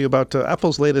 And we tell you about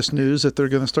Apple's latest news that they're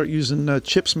going to start using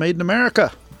chips made in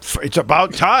America. It's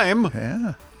about time.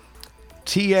 Yeah.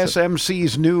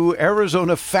 TSMC's new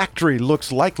Arizona factory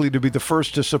looks likely to be the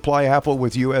first to supply Apple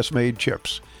with U.S.-made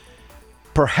chips.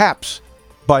 Perhaps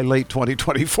by late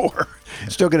 2024.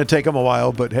 Still going to take them a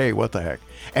while, but hey, what the heck.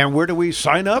 And where do we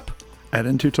sign up? At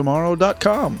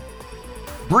intotomorrow.com.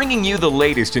 Bringing you the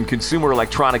latest in consumer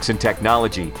electronics and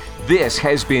technology, this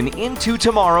has been Into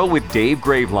Tomorrow with Dave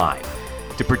Graveline.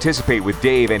 To participate with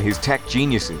Dave and his tech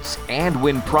geniuses and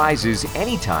win prizes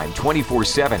anytime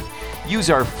 24/7,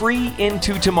 use our free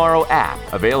Into Tomorrow app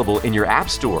available in your app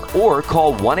store or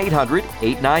call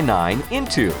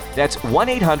 1-800-899-INTO. That's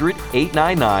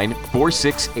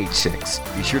 1-800-899-4686.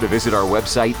 Be sure to visit our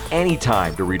website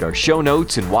anytime to read our show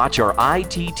notes and watch our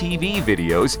ITTV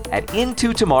videos at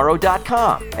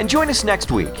intotomorrow.com. And join us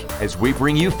next week as we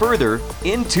bring you further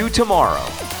Into Tomorrow.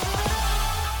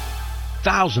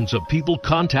 Thousands of people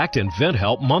contact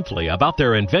InventHelp monthly about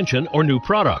their invention or new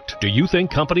product. Do you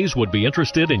think companies would be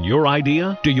interested in your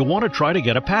idea? Do you want to try to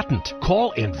get a patent?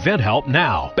 Call InventHelp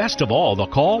now. Best of all, the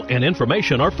call and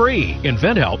information are free.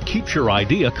 InventHelp keeps your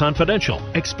idea confidential,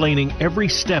 explaining every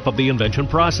step of the invention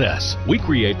process. We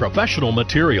create professional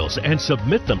materials and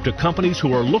submit them to companies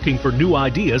who are looking for new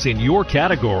ideas in your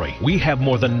category. We have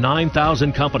more than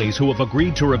 9,000 companies who have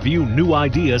agreed to review new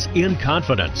ideas in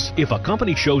confidence. If a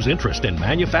company shows interest in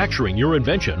manufacturing your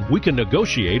invention, we can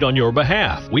negotiate on your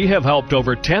behalf. We have helped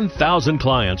over 10,000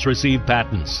 clients receive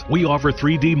patents. We offer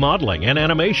 3D modeling and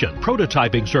animation,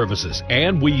 prototyping services,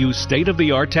 and we use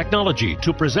state-of-the-art technology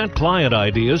to present client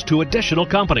ideas to additional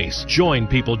companies. Join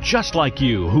people just like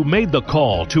you who made the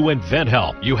call to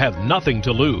InventHelp. You have nothing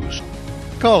to lose.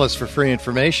 Call us for free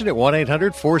information at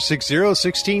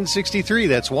 1-800-460-1663.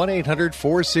 That's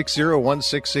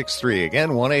 1-800-460-1663. Again,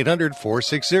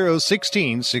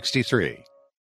 1-800-460-1663.